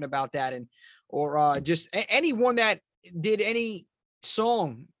talking about that, or just anyone that did any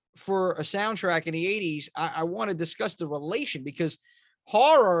song for a soundtrack in the 80s. I want to discuss the relation because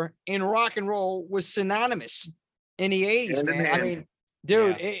horror and rock and roll was synonymous in the 80s, Hand in man. I hand. mean,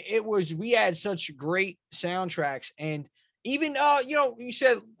 dude, Yeah. it was, we had such great soundtracks, and even you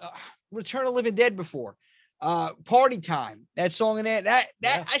said Return of the Living Dead before. Party Time, that song in that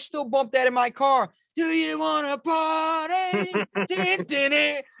Yeah. I still bump that in my car. Do you want to party? Dun, dun,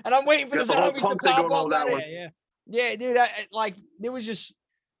 dun. And I'm waiting for the Got the whole zombies to pump thing pop going on up. with that at one. it. Yeah. Yeah, dude. Like there was just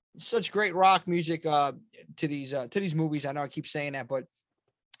such great rock music to these movies. I know I keep saying that, but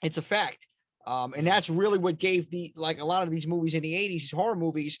it's a fact. And that's really what gave a lot of these movies in the 80s, these horror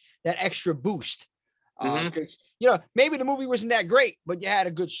movies, that extra boost. Because maybe the movie wasn't that great, but you had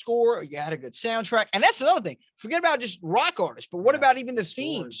a good score, you had a good soundtrack. And that's another thing. Forget about just rock artists, but what about even the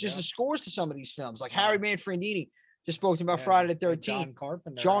themes, just the scores to some of these films, like Harry Manfredini just spoke to me about Friday the 13th.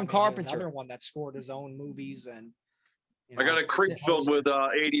 John Carpenter. Another one that scored his own movies. And I got a crate filled with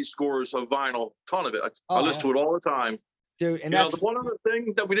 80s scores of vinyl, ton of it. I listen to it all the time. Dude, and the one other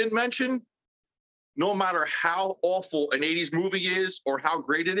thing that we didn't mention, no matter how awful an 80s movie is or how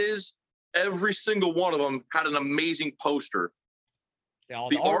great it is, every single one of them had an amazing poster.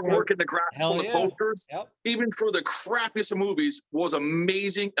 The artwork and the graphics on the posters, even for the crappiest of movies, was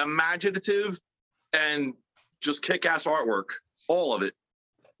amazing, imaginative, and just kick-ass artwork. All of it.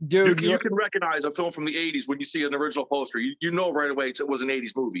 Dude, you can recognize a film from the 80s when you see an original poster. You know right away it was an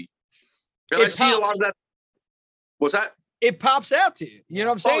 80s movie. And I see a lot of that. What's that? It pops out to you. You know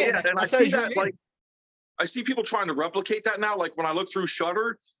what I'm saying? Oh, yeah. And I see that, I see people trying to replicate that now. Like when I look through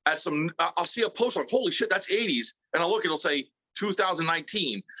Shudder at I'll see a poster like, holy shit, that's 80s. And I'll look, it'll say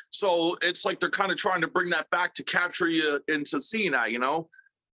 2019. So it's like they're kind of trying to bring that back to capture you into seeing that,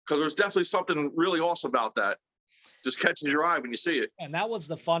 because there's definitely something really awesome about that. Just catches your eye when you see it. And that was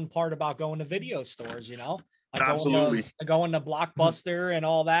the fun part about going to video stores, Absolutely. Going to Blockbuster and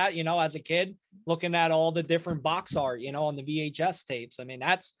all that, as a kid, looking at all the different box art, on the VHS tapes. I mean,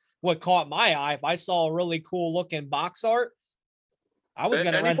 that's what caught my eye. If I saw a really cool looking box art, I was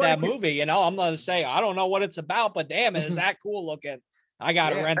going to rent that movie. I'm going to say, I don't know what it's about, but damn, it is that cool looking. I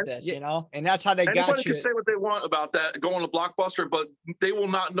got to rent this, And that's how they got you. Anybody can say what they want about that, going to Blockbuster, but they will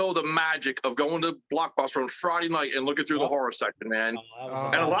not know the magic of going to Blockbuster on Friday night and looking through the horror section, man.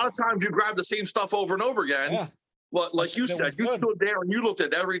 And a lot of times you grab the same stuff over and over again. Yeah. But like you said, you stood there and you looked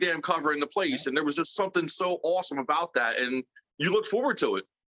at every damn cover in the place, and there was just something so awesome about that, and you look forward to it.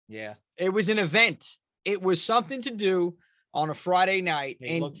 Yeah. It was an event. It was something to do on a Friday night,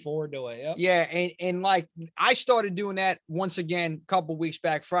 and look forward to it. Yep. Yeah. And like I started doing that once again, a couple weeks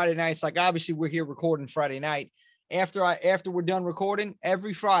back, Friday nights. Like obviously we're here recording Friday night. After we're done recording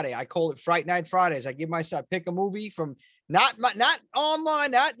every Friday, I call it Fright Night Fridays. I give myself, pick a movie from not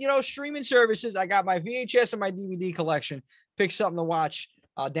online, not, streaming services. I got my VHS and my DVD collection, pick something to watch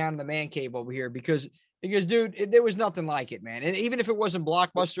down in the man cave over here because dude, there was nothing like it, man. And even if it wasn't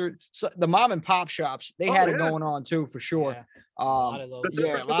Blockbuster, the mom and pop shops, they had it going on too, for sure. Yeah. A lot of those.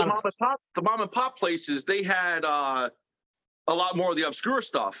 The mom and pop places, they had a lot more of the obscure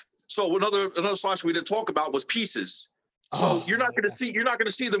stuff. So another selection we didn't talk about was Pieces. So you're not going to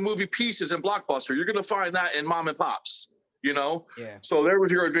see the movie Pieces in Blockbuster. You're going to find that in mom and pops. Yeah. So there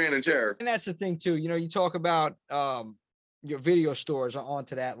was your advantage there. And that's the thing too. You talk about your video stores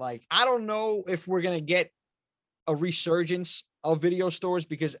onto that. Like, I don't know if we're going to get a resurgence of video stores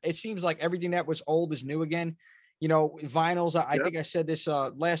because it seems like everything that was old is new again. Vinyls. I think I said this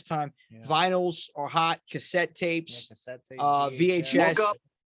last time. Yeah. Vinyls are hot. Cassette tapes. VHS.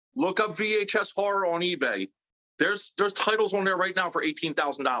 Look up VHS horror on eBay. There's titles on there right now for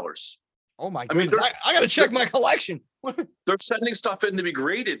 $18,000. Oh my God! I got to check my collection. They're sending stuff in to be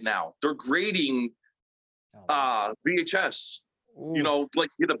graded now. They're grading VHS. Ooh. Like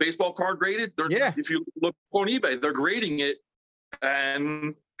you get a baseball card graded. If you look on eBay, they're grading it,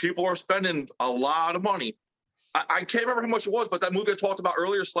 and people are spending a lot of money. I can't remember how much it was, but that movie I talked about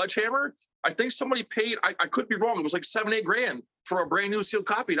earlier, Sledgehammer, I think somebody paid, I could be wrong, it was like $7-8 grand for a brand new sealed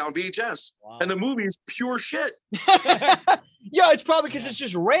copy down VHS. Wow. And the movie is pure shit. Yeah, it's probably because it's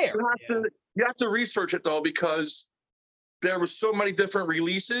just rare. You have to research it though, because there was so many different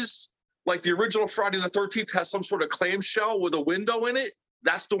releases. Like the original Friday the 13th has some sort of clamshell with a window in it.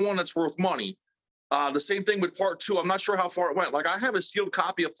 That's the one that's worth money. The same thing with part 2. I'm not sure how far it went. Like I have a sealed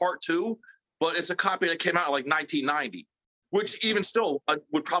copy of part 2, but it's a copy that came out in like 1990, which even still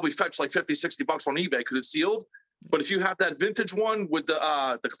would probably fetch like $50-$60 on eBay because it's sealed. But if you have that vintage one with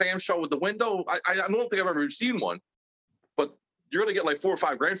the clamshell with the window, I don't think I've ever seen one. But you're gonna get like $4 or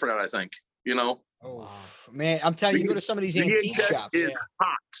 $5 grand for that, I think. Oh man, I'm telling you, go to some of these antique shops. Is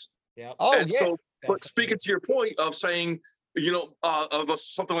hot. Yeah. So, but speaking to your point of saying,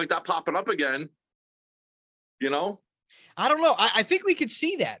 something like that popping up again, I don't know. I think we could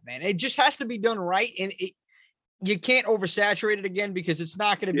see that, man. It just has to be done right, and you can't oversaturate it again because it's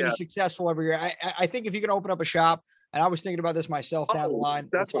not going to be successful every year. I think if you can open up a shop, and I was thinking about this myself down the line,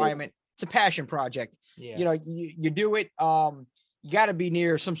 retirement, it's a passion project. Yeah. You do it. You got to be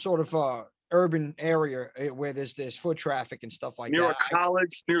near some sort of urban area where there's foot traffic and stuff like that. Near a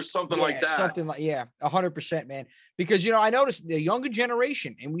college, near something like that. Something like 100%, man. Because I noticed the younger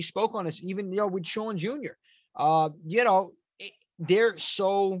generation, and we spoke on this even with Sean Jr. They're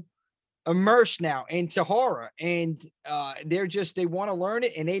so immersed now into horror, and they want to learn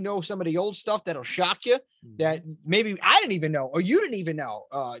it, and they know some of the old stuff that'll shock you that maybe I didn't even know, or you didn't even know.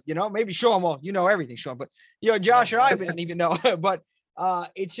 Maybe Sean, well, you know everything, Sean, but Josh and I didn't even know. But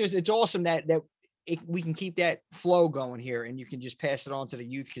it's awesome that we can keep that flow going here, and you can just pass it on to the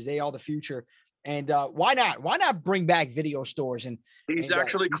youth because they are the future. And why not bring back video stores? And he's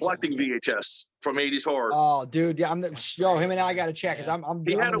actually collecting VHS from 80s horror. Oh, dude, yeah, him and I got to check because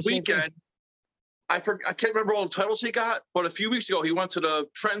He had a weekend. I can't remember all the titles he got, but a few weeks ago he went to the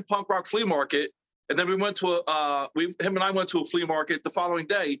Trenton Punk Rock Flea Market, and then we went to him and I went to a flea market the following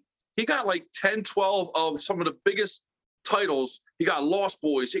day. He got like 10, 12 of some of the biggest titles. He got Lost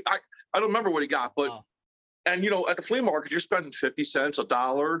Boys. I don't remember what he got, but and at the flea market you're spending 50 cents,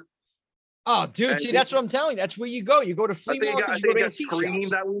 $1. Oh, dude, see, that's what I'm telling you. That's where you go. You go to flea markets, you go to Scream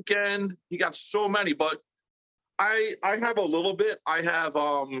that weekend. He got so many, but I have a little bit. I have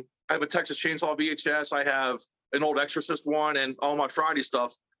a Texas Chainsaw VHS. I have an old Exorcist one and all my Friday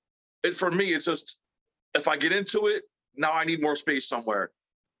stuff. For me, it's just, if I get into it, now I need more space somewhere.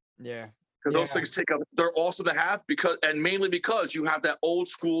 Yeah. Because those things they're awesome to have mainly because you have that old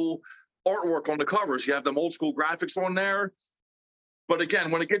school artwork on the covers. You have them old school graphics on there. But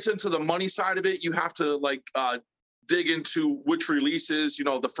again, when it gets into the money side of it, you have to dig into which releases,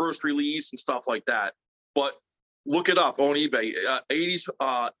 the first release and stuff like that. But look it up on eBay. 80s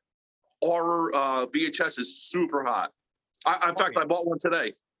horror VHS is super hot. In fact, I bought one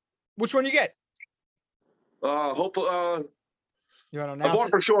today. Which one you get? Hopefully, you want to announce I bought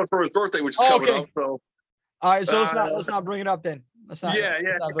it? for Sean for his birthday, which is coming up. So, all right, so let's not bring it up then.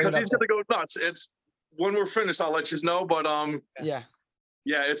 Because he's gonna go nuts. It's when we're finished, I'll let you know. But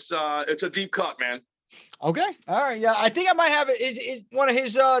yeah, it's a deep cut, man. Okay, all right, yeah, I think I might have it. Is one of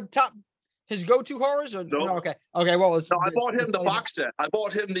his his go-to horrors or no? Okay, well, I bought him the box set. I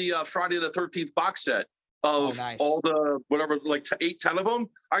bought him the Friday the 13th box set of all the whatever, like 8, 10 of them.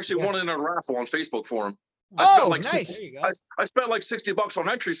 I actually won it in a raffle on Facebook for him. Nice. I spent like $60 on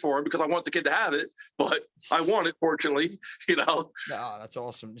entries for him because I want the kid to have it, but I won it, fortunately. Oh, that's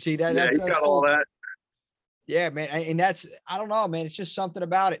awesome. See that? Yeah, he's got all that. Yeah, man, and I don't know, man. It's just something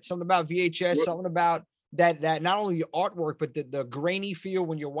about it. Something about VHS. Something about that. Not only the artwork, but the grainy feel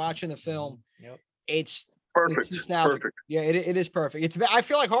when you're watching the film. Yep. It's perfect. It's perfect. Yeah, it is perfect. I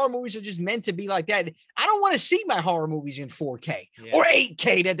feel like horror movies are just meant to be like that. I don't want to see my horror movies in 4K or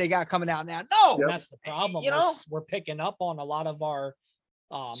 8K that they got coming out now. No, that's the problem. We're picking up on a lot of our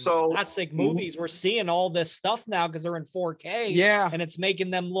classic movies. We're seeing all this stuff now because they're in 4K. Yeah, and it's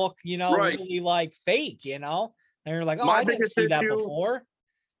making them look, really like fake. And you're like, I didn't see that before.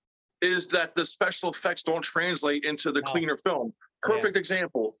 Is that the special effects don't translate into the cleaner film? Perfect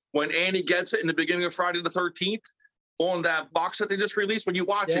example. When Annie gets it in the beginning of Friday the 13th, on that box that they just released, when you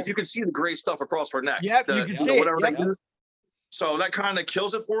watch it, you can see the gray stuff across her neck. Yep, you can see whatever it. that is. So that kind of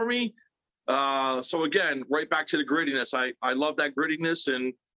kills it for me. So again, right back to the grittiness. I love that grittiness,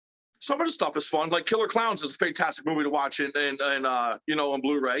 and some of the stuff is fun. Like Killer Clowns is a fantastic movie to watch and on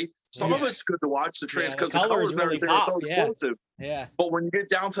Blu-ray. Some of it's good to watch. Because the colors and everything are so explosive. Yeah. But when you get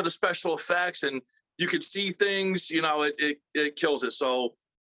down to the special effects and you can see things, it kills it. So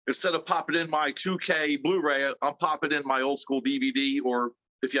instead of popping in my 2K Blu-ray, I'm popping in my old school DVD, or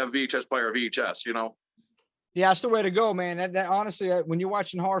if you have a VHS player, VHS. Yeah, that's the way to go, man. That honestly, when you're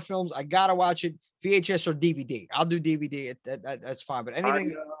watching horror films, I gotta watch it VHS or DVD. I'll do DVD. That's fine. But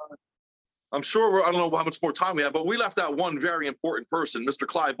anything. I'm sure I don't know how much more time we have, but we left out one very important person, Mr.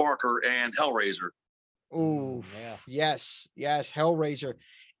 Clive Barker and Hellraiser. Oh, yes, Hellraiser.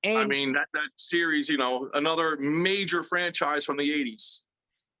 And I mean that series, another major franchise from the 80s.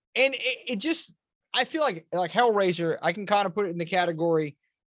 And it just, I feel like Hellraiser, I can kind of put it in the category.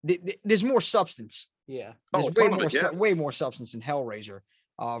 There's more substance. Yeah. There's way more substance in Hellraiser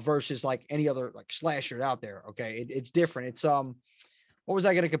versus like any other like slasher out there. Okay. It's different. It's what was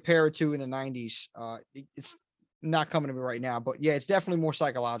I going to compare it to in the 90s? It's not coming to me right now, but yeah, it's definitely more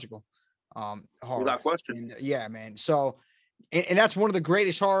psychological. Horror. Without question. And, yeah, man. So, and that's one of the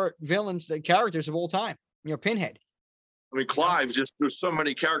greatest horror characters of all time. Pinhead. I mean, Clive, there's so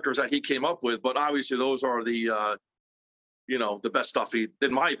many characters that he came up with, but obviously those are the best stuff in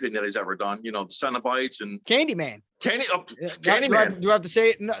my opinion, he's ever done. The Cenobites and Candyman. Candyman. Do I have to say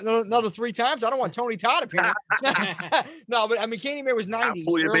it another 3 times? I don't want Tony Todd appearing. No, but I mean, Candyman was 90s.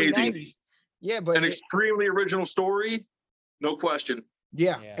 Absolutely amazing. 90s. Yeah, but an extremely original story, no question.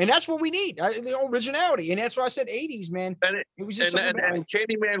 Yeah, and that's what we need, the originality, and that's why I said 80s, man. And it was just and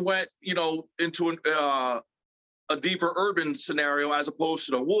Candyman went, into a deeper urban scenario as opposed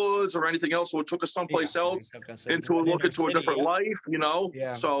to the woods or anything else. So it took us someplace else into a different life,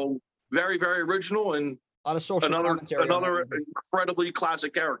 Yeah. So very, very original, and A lot of social commentary. Another incredibly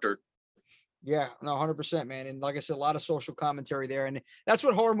classic character. Yeah, no, 100%, man. And like I said, a lot of social commentary there. And that's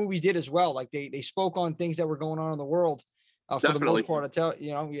what horror movies did as well. Like they spoke on things that were going on in the world for the most part. I tell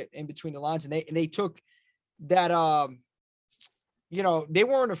in between the lines, and they took that, they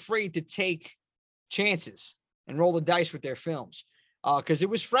weren't afraid to take chances and roll the dice with their films because it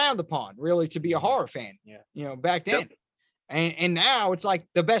was frowned upon really to be a horror fan, back then. And now it's like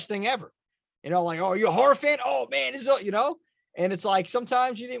the best thing ever, like, oh, you're a horror fan? Oh man, and it's like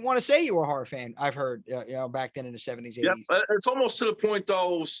sometimes you didn't want to say you were a horror fan. I've heard, back then in the 70s, 80s. Yeah, it's almost to the point,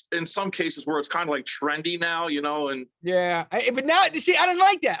 though, in some cases where it's kind of like trendy now, and yeah. But now, see, I don't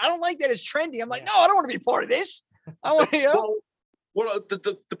like that. I don't like that it's trendy. I'm like, no, I don't want to be part of this. I want to, Well,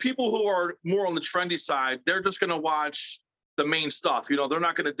 the people who are more on the trendy side, they're just going to watch the main stuff. They're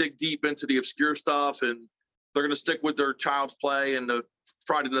not going to dig deep into the obscure stuff, and they're going to stick with their Child's Play and the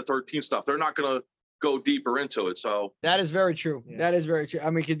Friday the 13th stuff. They're not going to go deeper into it. So that is very true. Yeah. That is very true.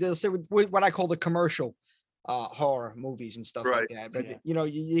 I mean, they'll say with what I call the commercial horror movies and stuff like that. But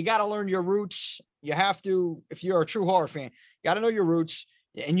you got to learn your roots. You have to, if you're a true horror fan, you got to know your roots,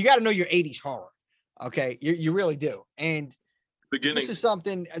 and you got to know your 80s horror. Okay, you really do. And this is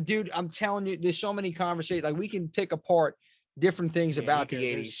something, dude. I'm telling you, there's so many conversations. Like we can pick apart different things about the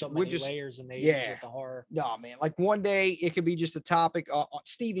 80s. So many layers in the 80s with the horror. No, man. Like one day it could be just a topic on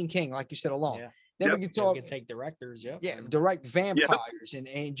Stephen King, like you said, alone. Yeah. Then we can talk. We can take directors, direct vampires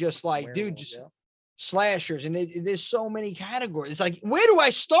and just like, werewolves, dude, just slashers, and there's so many categories. It's like, where do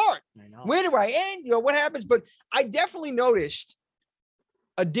I start? Where do I end? What happens? But I definitely noticed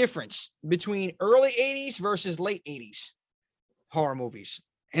a difference between early 80s versus late 80s horror movies.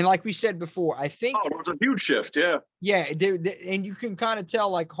 And like we said before, I think it was a huge shift. Yeah. Yeah. And you can kind of tell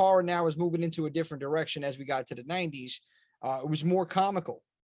like horror now is moving into a different direction as we got to the 90s. It was more comical.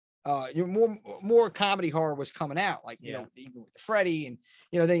 More comedy horror was coming out, like even with Freddy, and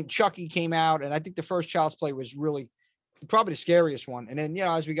then Chucky came out, and I think the first Child's Play was really probably the scariest one. And then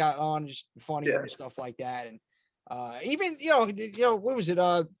as we got on, just funnier and stuff like that, and even what was it?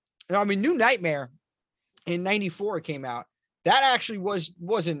 New Nightmare in '94 came out. That actually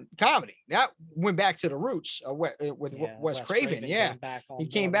wasn't comedy. That went back to the roots with Wes Craven. Yeah, he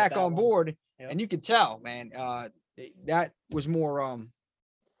came back on board, and you could tell, man, that was more.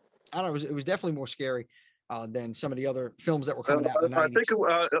 I don't know. It was definitely more scary than some of the other films that were coming out in the 90s. I think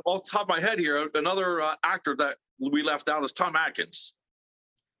off the top of my head here, another actor that we left out is Tom Atkins.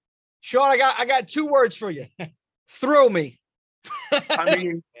 Sean, I got 2 words for you. Thrill me. I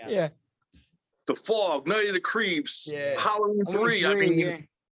mean, yeah. The Fog, Night of the Creeps, Halloween 3. I mean,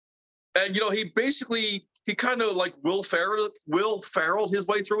 and he kind of like Will Ferrell his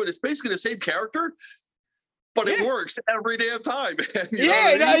way through it. It's basically the same character. But it works every damn time. It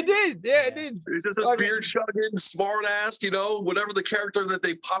did. Yeah, it did. It's just this beard chugging, smart ass, whatever the character that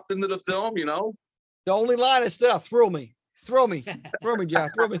they popped into the film, The only line is stuff. Thrill me, John. Thrill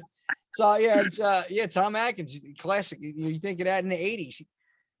me. So it's Tom Atkins, classic. You think of that in the 80s.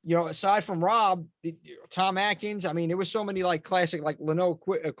 Aside from Rob, Tom Atkins. I mean, there was so many like classic, like Leno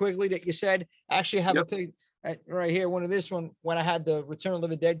Quigley that you said. I actually have a pig right here. One of this one when I had the Return of the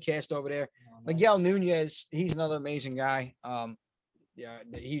Living Dead cast over there. Miguel Nunez, he's another amazing guy.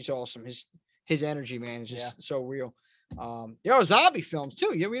 He's awesome. His energy, man, is just so real. Zombie films too.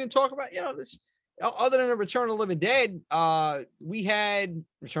 We didn't talk about this. Other than the Return of the Living Dead, we had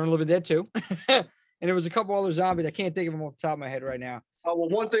Return of the Living Dead 2, and there was a couple other zombies. I can't think of them off the top of my head right now. Well,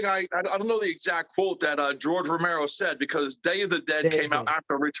 one thing I don't know the exact quote that George Romero said, because Day of the Dead came out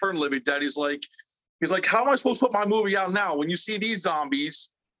after Return of the Living Dead. He's like, how am I supposed to put my movie out now when you see these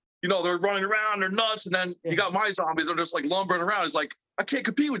zombies? They're running around, they're nuts, and then you got my zombies that are just like lumbering around. It's like, I can't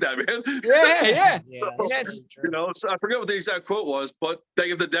compete with that, man. Yeah. So I forget what the exact quote was, but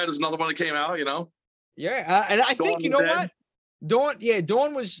Day of the Dead is another one that came out, Yeah, and I think what?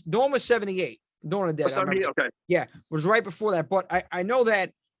 Dawn was 78. Dawn of the Dead. 78, okay. Yeah, it was right before that. But I know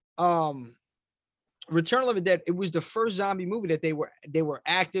that Return of the Living Dead, it was the first zombie movie that they were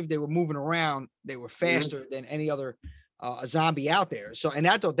active, they were moving around, they were faster than any other a zombie out there. So, and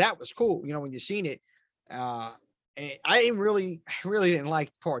I thought that was cool, when you seen it. And I really didn't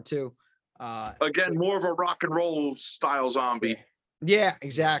like part 2. Again, more of a rock and roll style zombie. Yeah,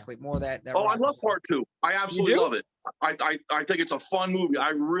 exactly. More of that. I love part 2. I absolutely love it. I think it's a fun movie. I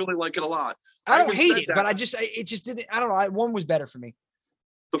really like it a lot. I don't hate it, but it just didn't. I don't know. One was better for me.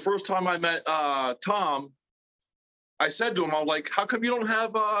 The first time I met Tom, I said to him, I'm like, how come you don't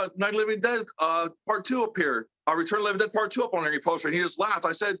have Night of the Living Dead part 2 up here? Return of the Living Dead part 2 up on any poster. And he just laughed.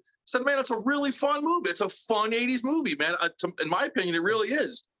 I said, man, it's a really fun movie. It's a fun 80s movie, man. In my opinion, it really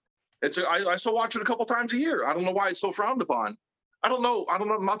is. I still watch it a couple times a year. I don't know why it's so frowned upon. I don't know.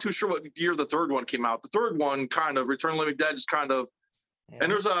 I'm not too sure what year the third one came out. The third one kind of Return of the Living Dead is kind of,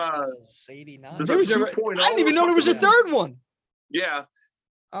 and there's a 89. there's a 2.0. I didn't even know there was a third one. Yeah.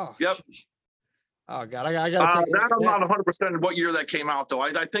 Oh. Yep. Geez. Oh God, I gotta take that. I'm not 100% what year that came out though.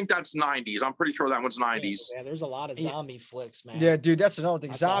 I think that's 90s. I'm pretty sure that one's 90s. Yeah, there's a lot of zombie flicks, man. Yeah, dude, that's another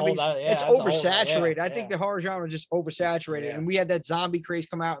thing. That's Zombies, it's that's a whole oversaturated. yeah, I think the horror genre is just oversaturated, Yeah. and we had that zombie craze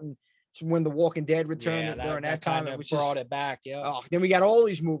come out, and when The Walking Dead returned during that time, kind it of was brought just, it back. Yeah. oh, then we got all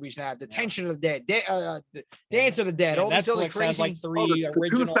these movies now: Detention of the Dead, the Dance of the Dead, all these other Netflix crazy. has like Oh, 3 the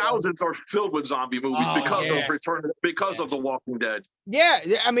original 2000s are filled with zombie movies Oh, because yeah. of because of The Walking Dead. Yeah,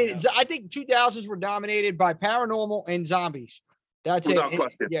 I mean, Yeah. I think 2000s were dominated by paranormal and zombies. That's Without it.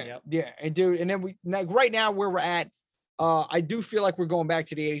 question. Yeah, and dude, and then right now where we're at, I do feel like we're going back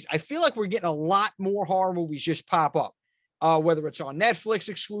to the 80s. I feel like we're getting a lot more horror movies just pop up, whether it's on Netflix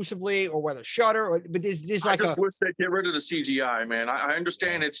exclusively or whether Shudder. But there's I like just wish they'd get rid of the CGI, man. I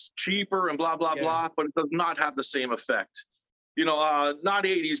understand it's cheaper and blah blah blah, but it does not have the same effect. You know, not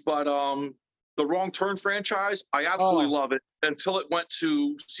 80s, but the Wrong Turn franchise. I absolutely love it until it went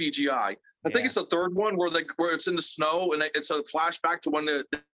to CGI. I think it's the third one where it's in the snow and it's a flashback to when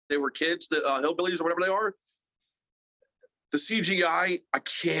they were kids, the hillbillies or whatever they are. The CGI, I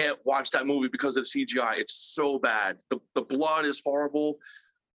can't watch that movie because of the CGI. It's so bad. The blood is horrible.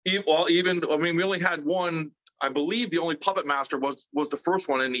 We only had one. I believe the only Puppet Master was the first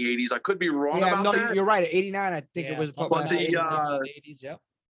one in the 80s. I could be wrong about that. You're right. At 89, I think it was Puppet But Master. the 80s, yep.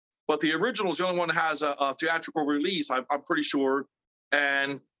 but the original is the only one that has a theatrical release. I'm pretty sure.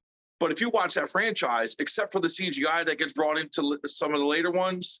 But if you watch that franchise, except for the CGI that gets brought into some of the later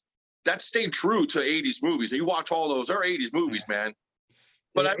ones, that stayed true to 80s movies. And you watch all those, they're 80s movies, man.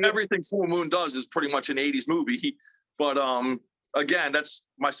 But everything Full Moon does is pretty much an 80s movie. But again, that's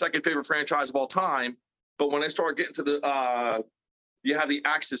my second favorite franchise of all time. But when I start getting to the, you have the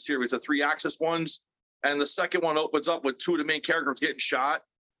Axis series, the 3-axis ones, and the second one opens up with 2 of the main characters getting shot.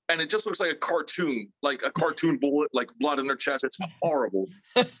 And it just looks like a cartoon bullet, like blood in their chest. It's horrible.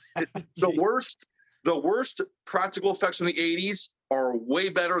 The worst practical effects in the 80s are way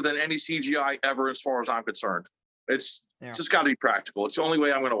better than any CGI ever, as far as I'm concerned. It's just got to be practical. It's the only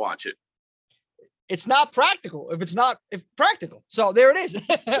way I'm going to watch it. It's not practical if practical. So there it is.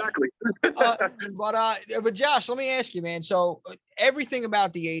 Exactly. But Josh, let me ask you, man. So everything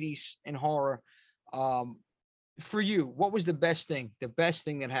about the 80s and horror, for you, what was the best thing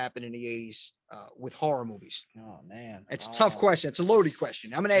that happened in the 80s with horror movies? Oh man, it's a tough question. It's a loaded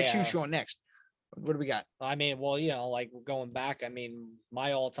question. I'm gonna ask you, Sean, next. What do we got? I mean, well, like going back, I mean,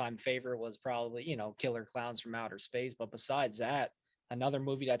 my all-time favorite was probably, Killer Clowns from Outer Space. But besides that, another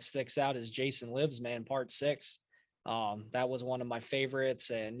movie that sticks out is Jason Lives, man, Part 6. That was one of my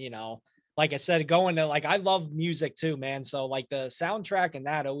favorites. And, like I said, going to I love music too, man. So like the soundtrack and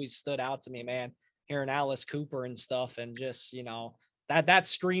that always stood out to me, man. Hearing Alice Cooper and stuff, and just, that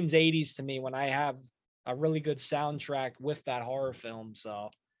screams 80s to me when I have a really good soundtrack with that horror film. So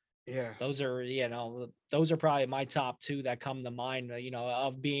yeah, those are probably my top 2 that come to mind,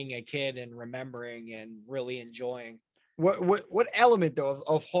 of being a kid and remembering and really enjoying. What element though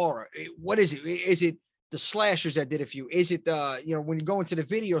of horror? What is it? Is it the slashers that did it for you? Is it when you go into the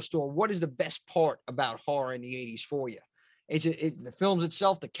video store, what is the best part about horror in the 80s for you? Is it the films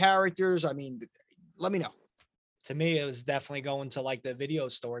itself, the characters? I mean, let me know. To me, it was definitely going to the video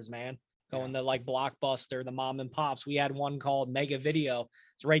stores, man. Going to Blockbuster, the mom and pops. We had one called Mega Video.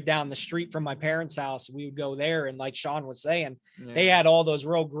 It's right down the street from my parents' house. We would go there, and like Sean was saying, they had all those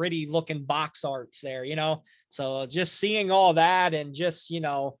real gritty looking box arts there, So just seeing all that and just,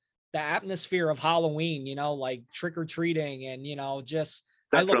 the atmosphere of Halloween, like trick or treating and, just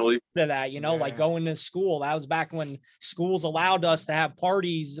Definitely. I look to that, like going to school. That was back when schools allowed us to have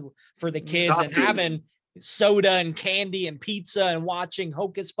parties for the kids and having soda and candy and pizza and watching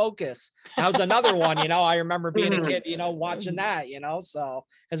Hocus Pocus. That was another one, I remember being a kid, watching that, so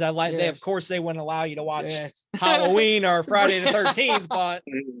because they of course they wouldn't allow you to watch Halloween or Friday the 13th, but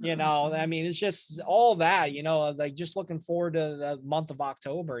I mean, it's just all that, like just looking forward to the month of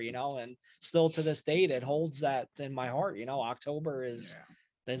October, and still to this date it holds that in my heart. October is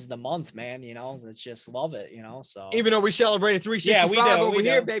the month, man. Let's just love it. So even though we celebrated 365 over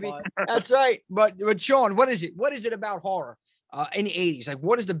here, baby, that's right. But Sean, what is it? What is it about horror in the 80s? Like,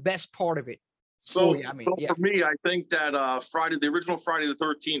 what is the best part of it? So for me, I think that the original Friday the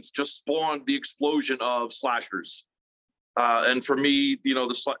 13th just spawned the explosion of slashers. And for me,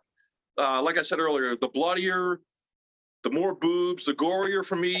 like I said earlier, the bloodier, the more boobs, the gorier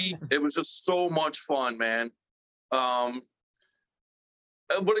for me, it was just so much fun, man.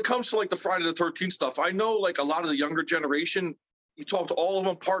 when it comes to like the Friday the 13th stuff, I know like a lot of the younger generation, you talk to all of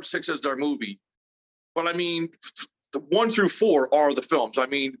them, part 6 is their movie. But I mean, the 1 through 4 are the films. I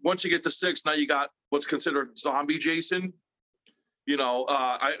mean, once you get to 6, now you got what's considered zombie Jason. You know,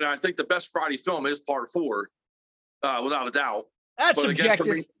 I think the best Friday film is part 4, without a doubt. That's But again, subjective.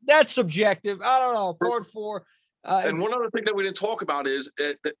 for me- That's subjective. I don't know. Part 4. And one other thing that we didn't talk about is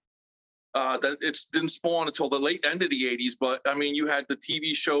that it didn't spawn until the late end of the 80s. But I mean, you had the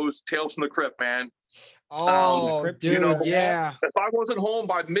TV shows Tales from the Crypt, man. Oh, Crypt, dude, you know, yeah. If I wasn't home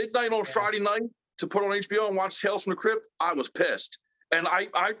by midnight on Friday night to put on HBO and watch Tales from the Crypt, I was pissed. And I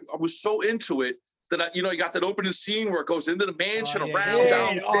was so into it that you got that opening scene where it goes into the mansion around Yeah,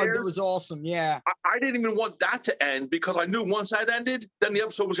 downstairs. that was awesome. Yeah. I didn't even want that to end because I knew once that ended, then the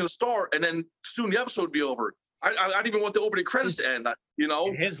episode was going to start, and then soon the episode would be over. I didn't even want the opening credits to end. You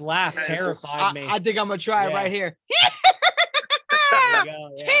know, His laugh terrified me. I think I'm gonna try it right here. There you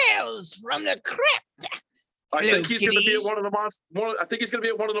go, yeah. Tales from the Crypt. I Hello, think he's going to be kitties. at one of the I think he's going to be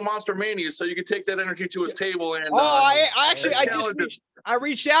at one of the Monster Manias, so you can take that energy to his table. And I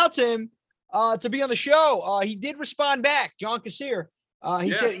reached out to him to be on the show. He did respond back, John Kassir.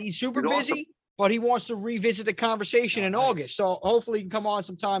 He said he's super busy, awesome. but he wants to revisit the conversation in August. So hopefully he can come on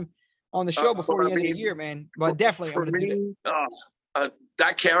sometime on the show before the end of the year, man. But definitely, for I'm gonna do me,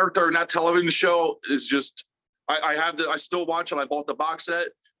 that character in that television show is just. I still watch it. I bought the box set,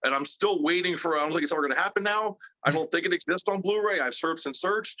 and I'm still waiting for. I don't think it's ever going to happen now. I don't think it exists on Blu-ray. I've searched and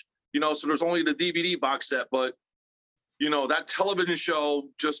searched, so there's only the DVD box set. But that television show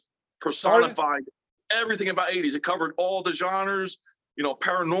just personified everything about 80s. It covered all the genres.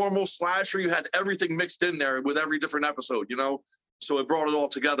 Paranormal, slasher. You had everything mixed in there with every different episode. So it brought it all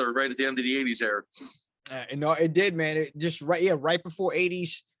together right at the end of the 80s era. No, it did, man. It just right before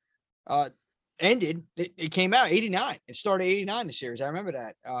 80s ended, it came out 89. It started 89, the series. I remember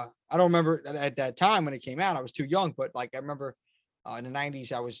that. I don't remember at that time when it came out. I was too young, but like I remember in the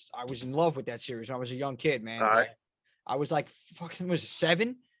 90s, I was in love with that series when I was a young kid, man. I was like fucking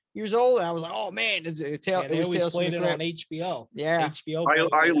 7 years old, and I was like, oh man, they always played it on HBO. Yeah, HBO.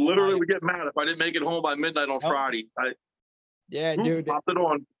 I literally would get mad if I didn't make it home by midnight on Friday. Dude, popped it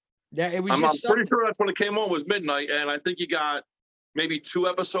on. Yeah, it was. I'm pretty sure that's when it came on was midnight, and I think you got maybe 2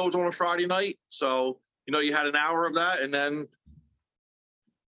 episodes on a Friday night. So you had an hour of that, and then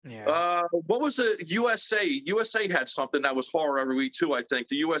what was the USA? USA had something that was horror every week too. I think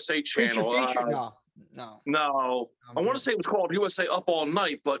the USA channel. Feature? No. I want to say it was called USA Up All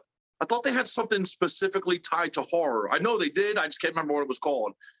Night, but I thought they had something specifically tied to horror. I know they did. I just can't remember what it was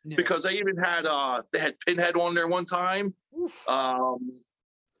called because they even had Pinhead on there one time.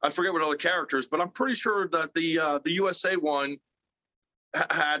 I forget what other characters, but I'm pretty sure that the USA one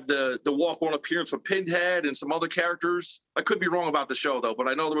had the walk-on appearance of Pinhead and some other characters. I could be wrong about the show though, but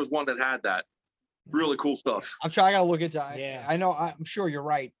I know there was one that had that. Really cool stuff. I gotta look into it. Yeah, I know. I'm sure you're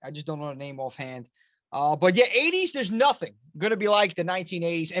right. I just don't know the name offhand. But yeah, 80s, there's nothing gonna be like the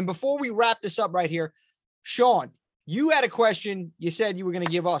 1980s. And before we wrap this up right here, Sean, you had a question. You said you were gonna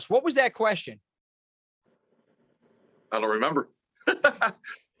give us. What was that question? I don't remember.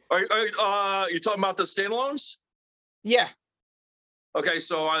 Are you talking about the standalones? Yeah. Okay,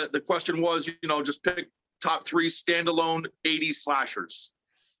 so the question was, just pick top 3 standalone 80s slashers.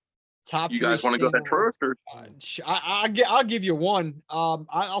 Top. You guys want to go that first, or I'll give you one.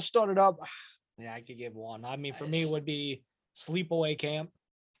 I'll start it up. Yeah, I could give one. I mean, for me, it would be Sleepaway Camp.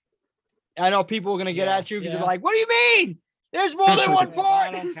 I know people are gonna get at you because they're like, "What do you mean? There's more than one part."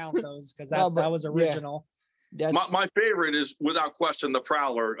 I don't count those because that was original. Yeah. My favorite is without question the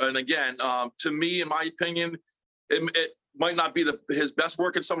Prowler, and again, to me, in my opinion, it might not be his best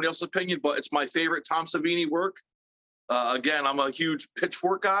work in somebody else's opinion, but it's my favorite Tom Savini work. Again, I'm a huge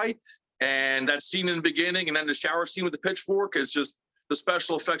Pitchfork guy, and that scene in the beginning and then the shower scene with the pitchfork is just the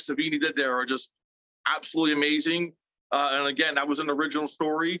special effects Savini did there are just absolutely amazing. And again, that was an original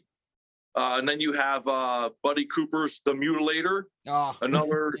story. And then you have Buddy Cooper's The Mutilator,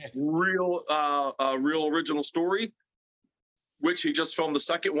 another real original story, which he just filmed the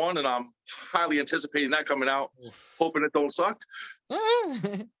second one, and I'm highly anticipating that coming out, hoping it don't suck.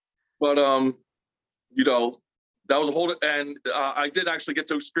 But that was a whole, and I did actually get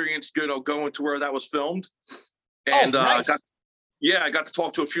to experience, going to where that was filmed, and nice. I got to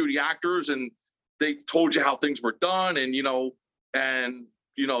talk to a few of the actors, and they told you how things were done, and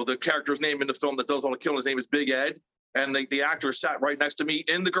the character's name in the film that does all the killing, his name is Big Ed. And the actor sat right next to me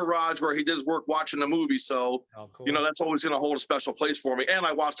in the garage where he did his work watching the movie. So, cool. That's always going to hold a special place for me. And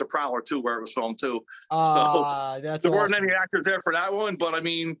I watched The Prowler too, where it was filmed too. So there weren't any actors there for that one, but I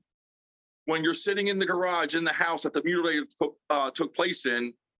mean, when you're sitting in the garage in the house that the mutilated took place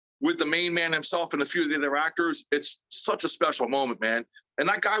in, with the main man himself and a few of the other actors, it's such a special moment, man. And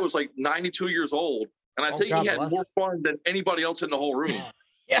that guy was like 92 years old, and I think God he had bless. more fun than anybody else in the whole room.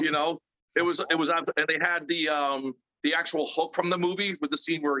 Yes. You know, it was, and they had the actual hook from the movie with the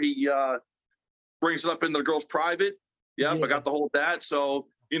scene where he brings it up in the girl's private. Yeah, I got the whole that. So,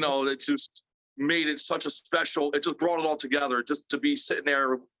 you know, it just made it such a special, it just brought it all together just to be sitting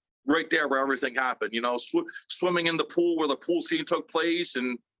there right there where everything happened, you know, swimming in the pool where the pool scene took place,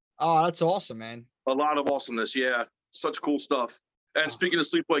 and Oh, that's awesome, man. a lot of awesomeness. Yeah, such cool stuff. And speaking of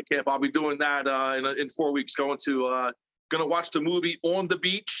sleepaway camp, I'll be doing that in 4 weeks. Going to watch the movie On the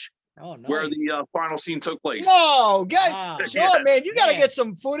Beach, where the final scene took place. No, God, Wow. Sean, man, you got to Man. get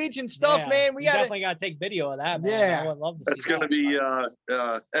some footage and stuff, Yeah, man. We you got definitely got to take video of that, man. Yeah. I would love to see It's going to be,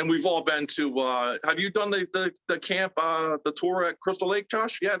 and we've all been to. Have you done the camp, the tour at Crystal Lake,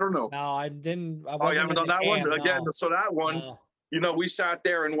 Josh? Yeah, I don't know. No, I didn't. I Oh, you wasn't haven't in done the that one camp, again. no. So that one, No. you know, we sat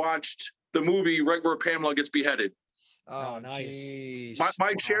there and watched the movie right where Pamela gets beheaded. Oh, nice. jeez.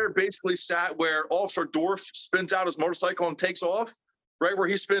 My chair basically sat where Officer Dorf spins out his motorcycle and takes off. Right where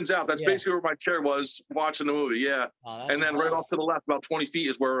he spins out. That's basically where my chair was watching the movie. Yeah. Oh, And then right off to the left, about 20 feet,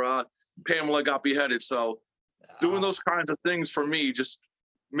 is where Pamela got beheaded. So doing those kinds of things for me just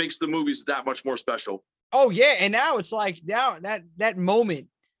makes the movies that much more special. Oh, yeah. And now it's like now that moment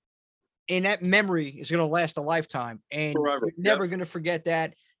and that memory is going to last a lifetime. And Forever. you're never going to forget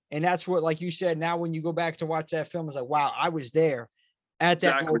that. And that's what, like you said, now when you go back to watch that film, it's like, wow, I was there at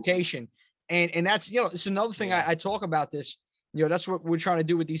that location. And that's, you know, it's another thing I talk about this. You know, that's what we're trying to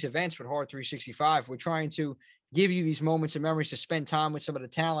do with these events with Horror 365. We're trying to give you these moments and memories to spend time with some of the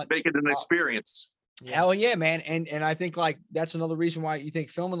talent. Make it an experience. Hell yeah, man. And I think like that's another reason why you think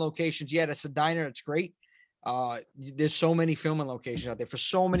filming locations. Yeah, that's a diner. It's great. There's so many filming locations out there for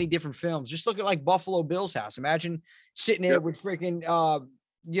so many different films. Just look at like Buffalo Bill's house. Imagine sitting there with freaking,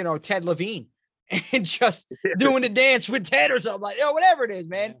 you know, Ted Levine and just doing the dance with Ted or something like, whatever it is,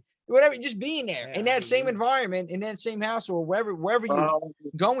 man. Whatever, just being there in that same environment, in that same house, or wherever you're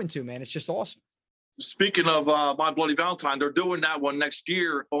going to, man. It's just awesome. Speaking of My Bloody Valentine, they're doing that one next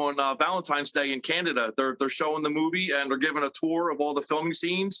year on Valentine's Day in Canada. They're showing the movie and they're giving a tour of all the filming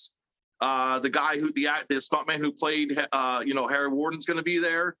scenes. The guy the stuntman who played you know, Harry Warden's going to be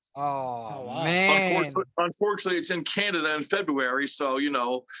there. Oh wow. man! Unfortunately, it's in Canada in February, so you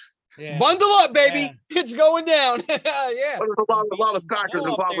know. Yeah. Bundle up, baby. It's going down. Yeah. There's a lot of factors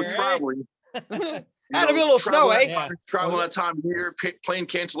involved with traveling. Had a little snow, eh? Traveling that time of year, plane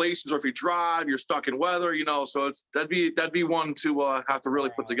cancellations, or if you drive, you're stuck in weather, you know. So that'd be one to have to really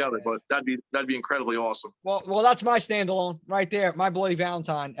put together. But that'd be incredibly awesome. Well, that's my standalone right there. My Bloody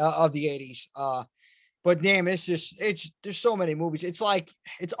Valentine of the 80s. But damn, there's so many movies. It's like,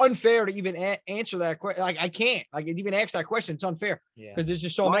 it's unfair to even answer that question. Like I can't even ask that question. It's unfair because there's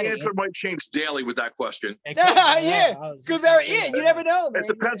just so many. My answer might change daily with that question. Yeah. You never know, man. It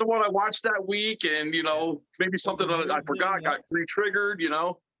depends on what I watched that week. And, you know, maybe something that I forgot got re-triggered, you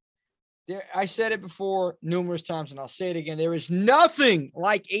know. I said it before numerous times and I'll say it again. There is nothing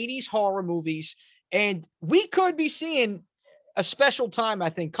like 80s horror movies. And we could be seeing a special time,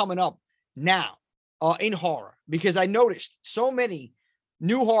 I think, coming up now. In horror, because I noticed so many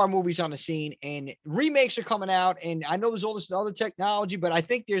new horror movies on the scene and remakes are coming out. And I know there's all this other technology, but I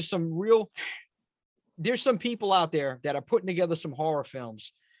think there's some some people out there that are putting together some horror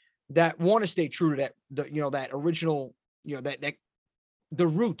films that want to stay true to that, that original, that the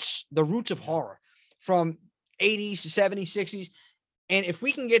roots of horror from 80s, 70s, 60s. And if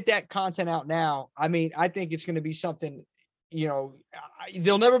we can get that content out now, I mean, I think it's going to be something, there'll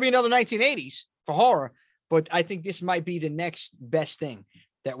never be another 1980s for horror, but I think this might be the next best thing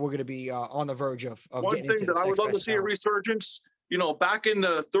that we're going to be on the verge of one getting thing into. That I would love to see a resurgence, back in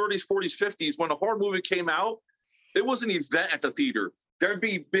the 30s, 40s, 50s, when a horror movie came out, it was an event at the theater. There'd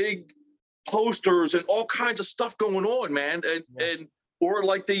be big posters and all kinds of stuff going on, man. Or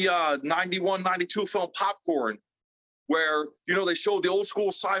like the 91, 92 film Popcorn, where, they showed the old school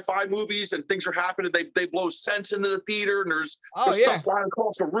sci-fi movies and things are happening. They blow sense into the theater and there's stuff flying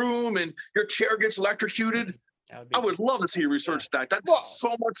across the room and your chair gets electrocuted. I would love to see you research that. That's so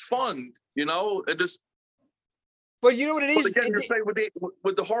much fun, it just. But you know what it is? But again, you're saying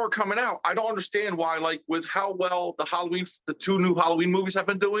with the horror coming out, I don't understand why, like with how well the two new Halloween movies have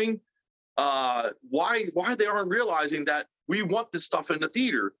been doing, why they aren't realizing that we want this stuff in the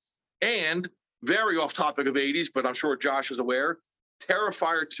theater. And very off topic of 80s, but I'm sure Josh is aware,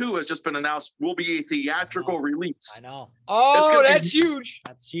 Terrifier 2 has just been announced will be a theatrical release. I know. Oh, that's huge.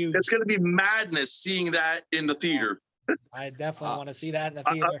 That's huge. It's going to be madness seeing that in the theater. I definitely want to see that in the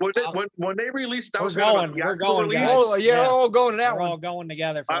theater. When they released, that We're was going. We're going, release. guys. Oh yeah, we're all going to that We're one. all going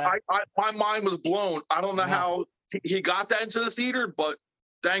together for that. My mind was blown. I don't know how he got that into the theater, but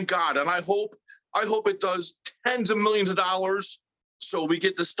thank God. And I hope it does tens of millions of dollars so we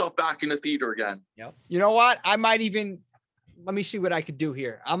get this stuff back in the theater again. Yep. You know what? I might even let me see what I could do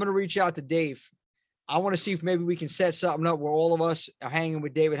here. I'm gonna reach out to Dave. I want to see if maybe we can set something up where all of us are hanging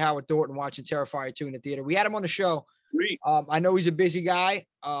with David Howard Thornton watching Terrifier 2 in the theater. We had him on the show. Sweet. I know he's a busy guy,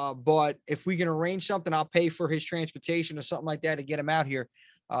 but if we can arrange something, I'll pay for his transportation or something like that to get him out here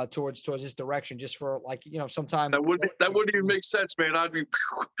towards this direction, just for like, sometime. That wouldn't even make sense, man. I'd be.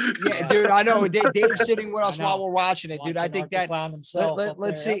 Yeah, dude, I know. Dave's sitting with us while we're watching it, dude. I think that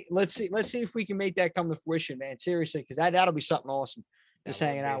let's see if we can make that come to fruition, man. Seriously, because that'll be something awesome. Just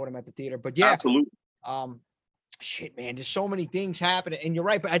hanging out with him at the theater. But yeah, absolutely. Shit, man, there's so many things happening, and you're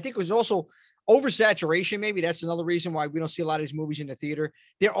right. But I think it was also oversaturation. Maybe that's another reason why we don't see a lot of these movies in the theater.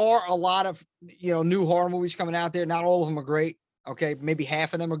 There are a lot of new horror movies coming out there. Not all of them are great. Okay, maybe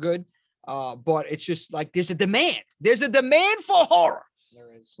half of them are good. But it's just like there's a demand. There's a demand for horror. There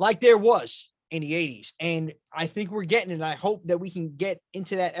is. Like there was in the 80s. And I think we're getting it. And I hope that we can get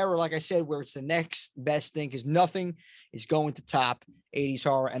into that era, like I said, where it's the next best thing, because nothing is going to top 80s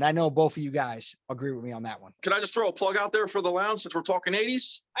horror. And I know both of you guys agree with me on that one. Can I just throw a plug out there for the lounge since we're talking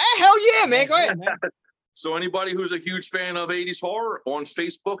 80s? Hell yeah, man. Go ahead. So anybody who's a huge fan of 80s horror, on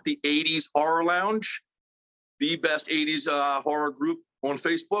Facebook, the 80s Horror Lounge, the best 80s horror group on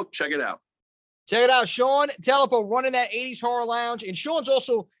Facebook. Check it out. Check it out. Sean Telepo running that 80s Horror Lounge. And Sean's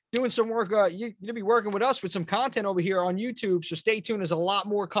also doing some work. You're going to be working with us with some content over here on YouTube. So stay tuned. There's a lot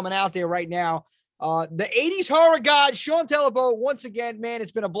more coming out there right now. The 80s Horror God, Sean Telepo, once again, man,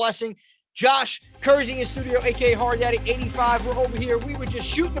 it's been a blessing. Josh Kersey in studio, a.k.a. Hard Daddy 85. We're over here. We were just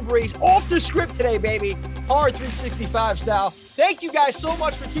shooting the breeze off the script today, baby. Hard 365 style. Thank you guys so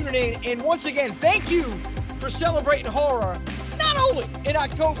much for tuning in. And once again, thank you for celebrating horror, not only in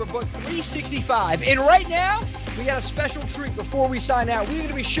October, but 365. And right now, we got a special treat before we sign out. We're going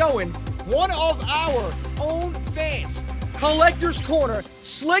to be showing one of our own fans, Collector's Corner,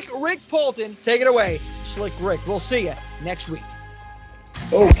 Slick Rick Paulton. Take it away, Slick Rick. We'll see you next week.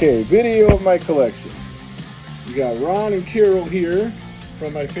 Okay, video of my collection. We got Ron and Carol here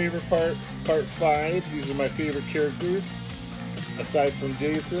from my favorite part 5. These are my favorite characters, aside from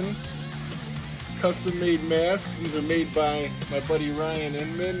Jason. Custom-made masks. These are made by my buddy Ryan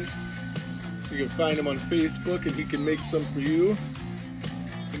Inman. You can find him on Facebook and he can make some for you.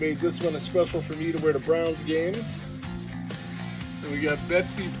 He made this one especial for me to wear to Browns games. And we got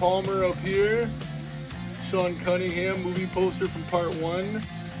Betsy Palmer up here. Sean Cunningham movie poster from part 1.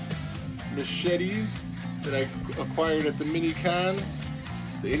 Machete that I acquired at the Mini-Con.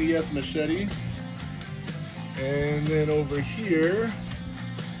 The NES machete. And then over here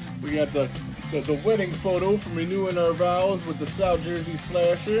we got the wedding photo from renewing our vows with the South Jersey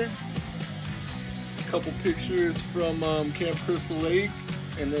Slasher. A couple pictures from Camp Crystal Lake,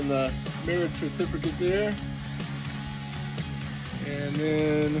 and then the marriage certificate there. And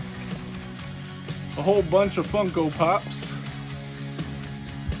then a whole bunch of Funko Pops.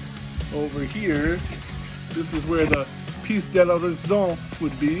 Over here, this is where the piece de la resistance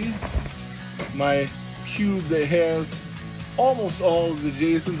would be. My cube that has almost all of the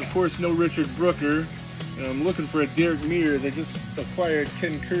Jasons, of course no Richard Brooker. And I'm looking for a Derek Mears. I just acquired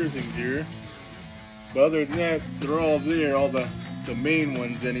Ken Kersinger. But other than that, they're all there, all the main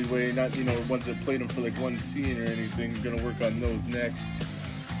ones anyway, not ones that played them for like one scene or anything. I'm gonna work on those next.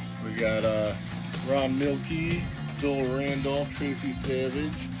 We got Ron Milkey, Bill Randolph, Tracy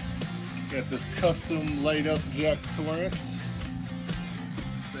Savage. Got this custom light up Jack Torrance.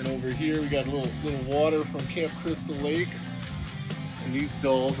 Then over here we got a little water from Camp Crystal Lake. And these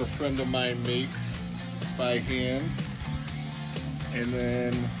dolls a friend of mine makes by hand. And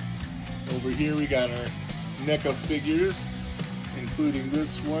then over here we got our NECA figures, including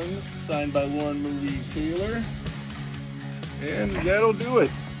this one, signed by Lauren Marie Taylor. And that'll do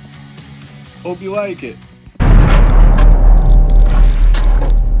it. Hope you like it.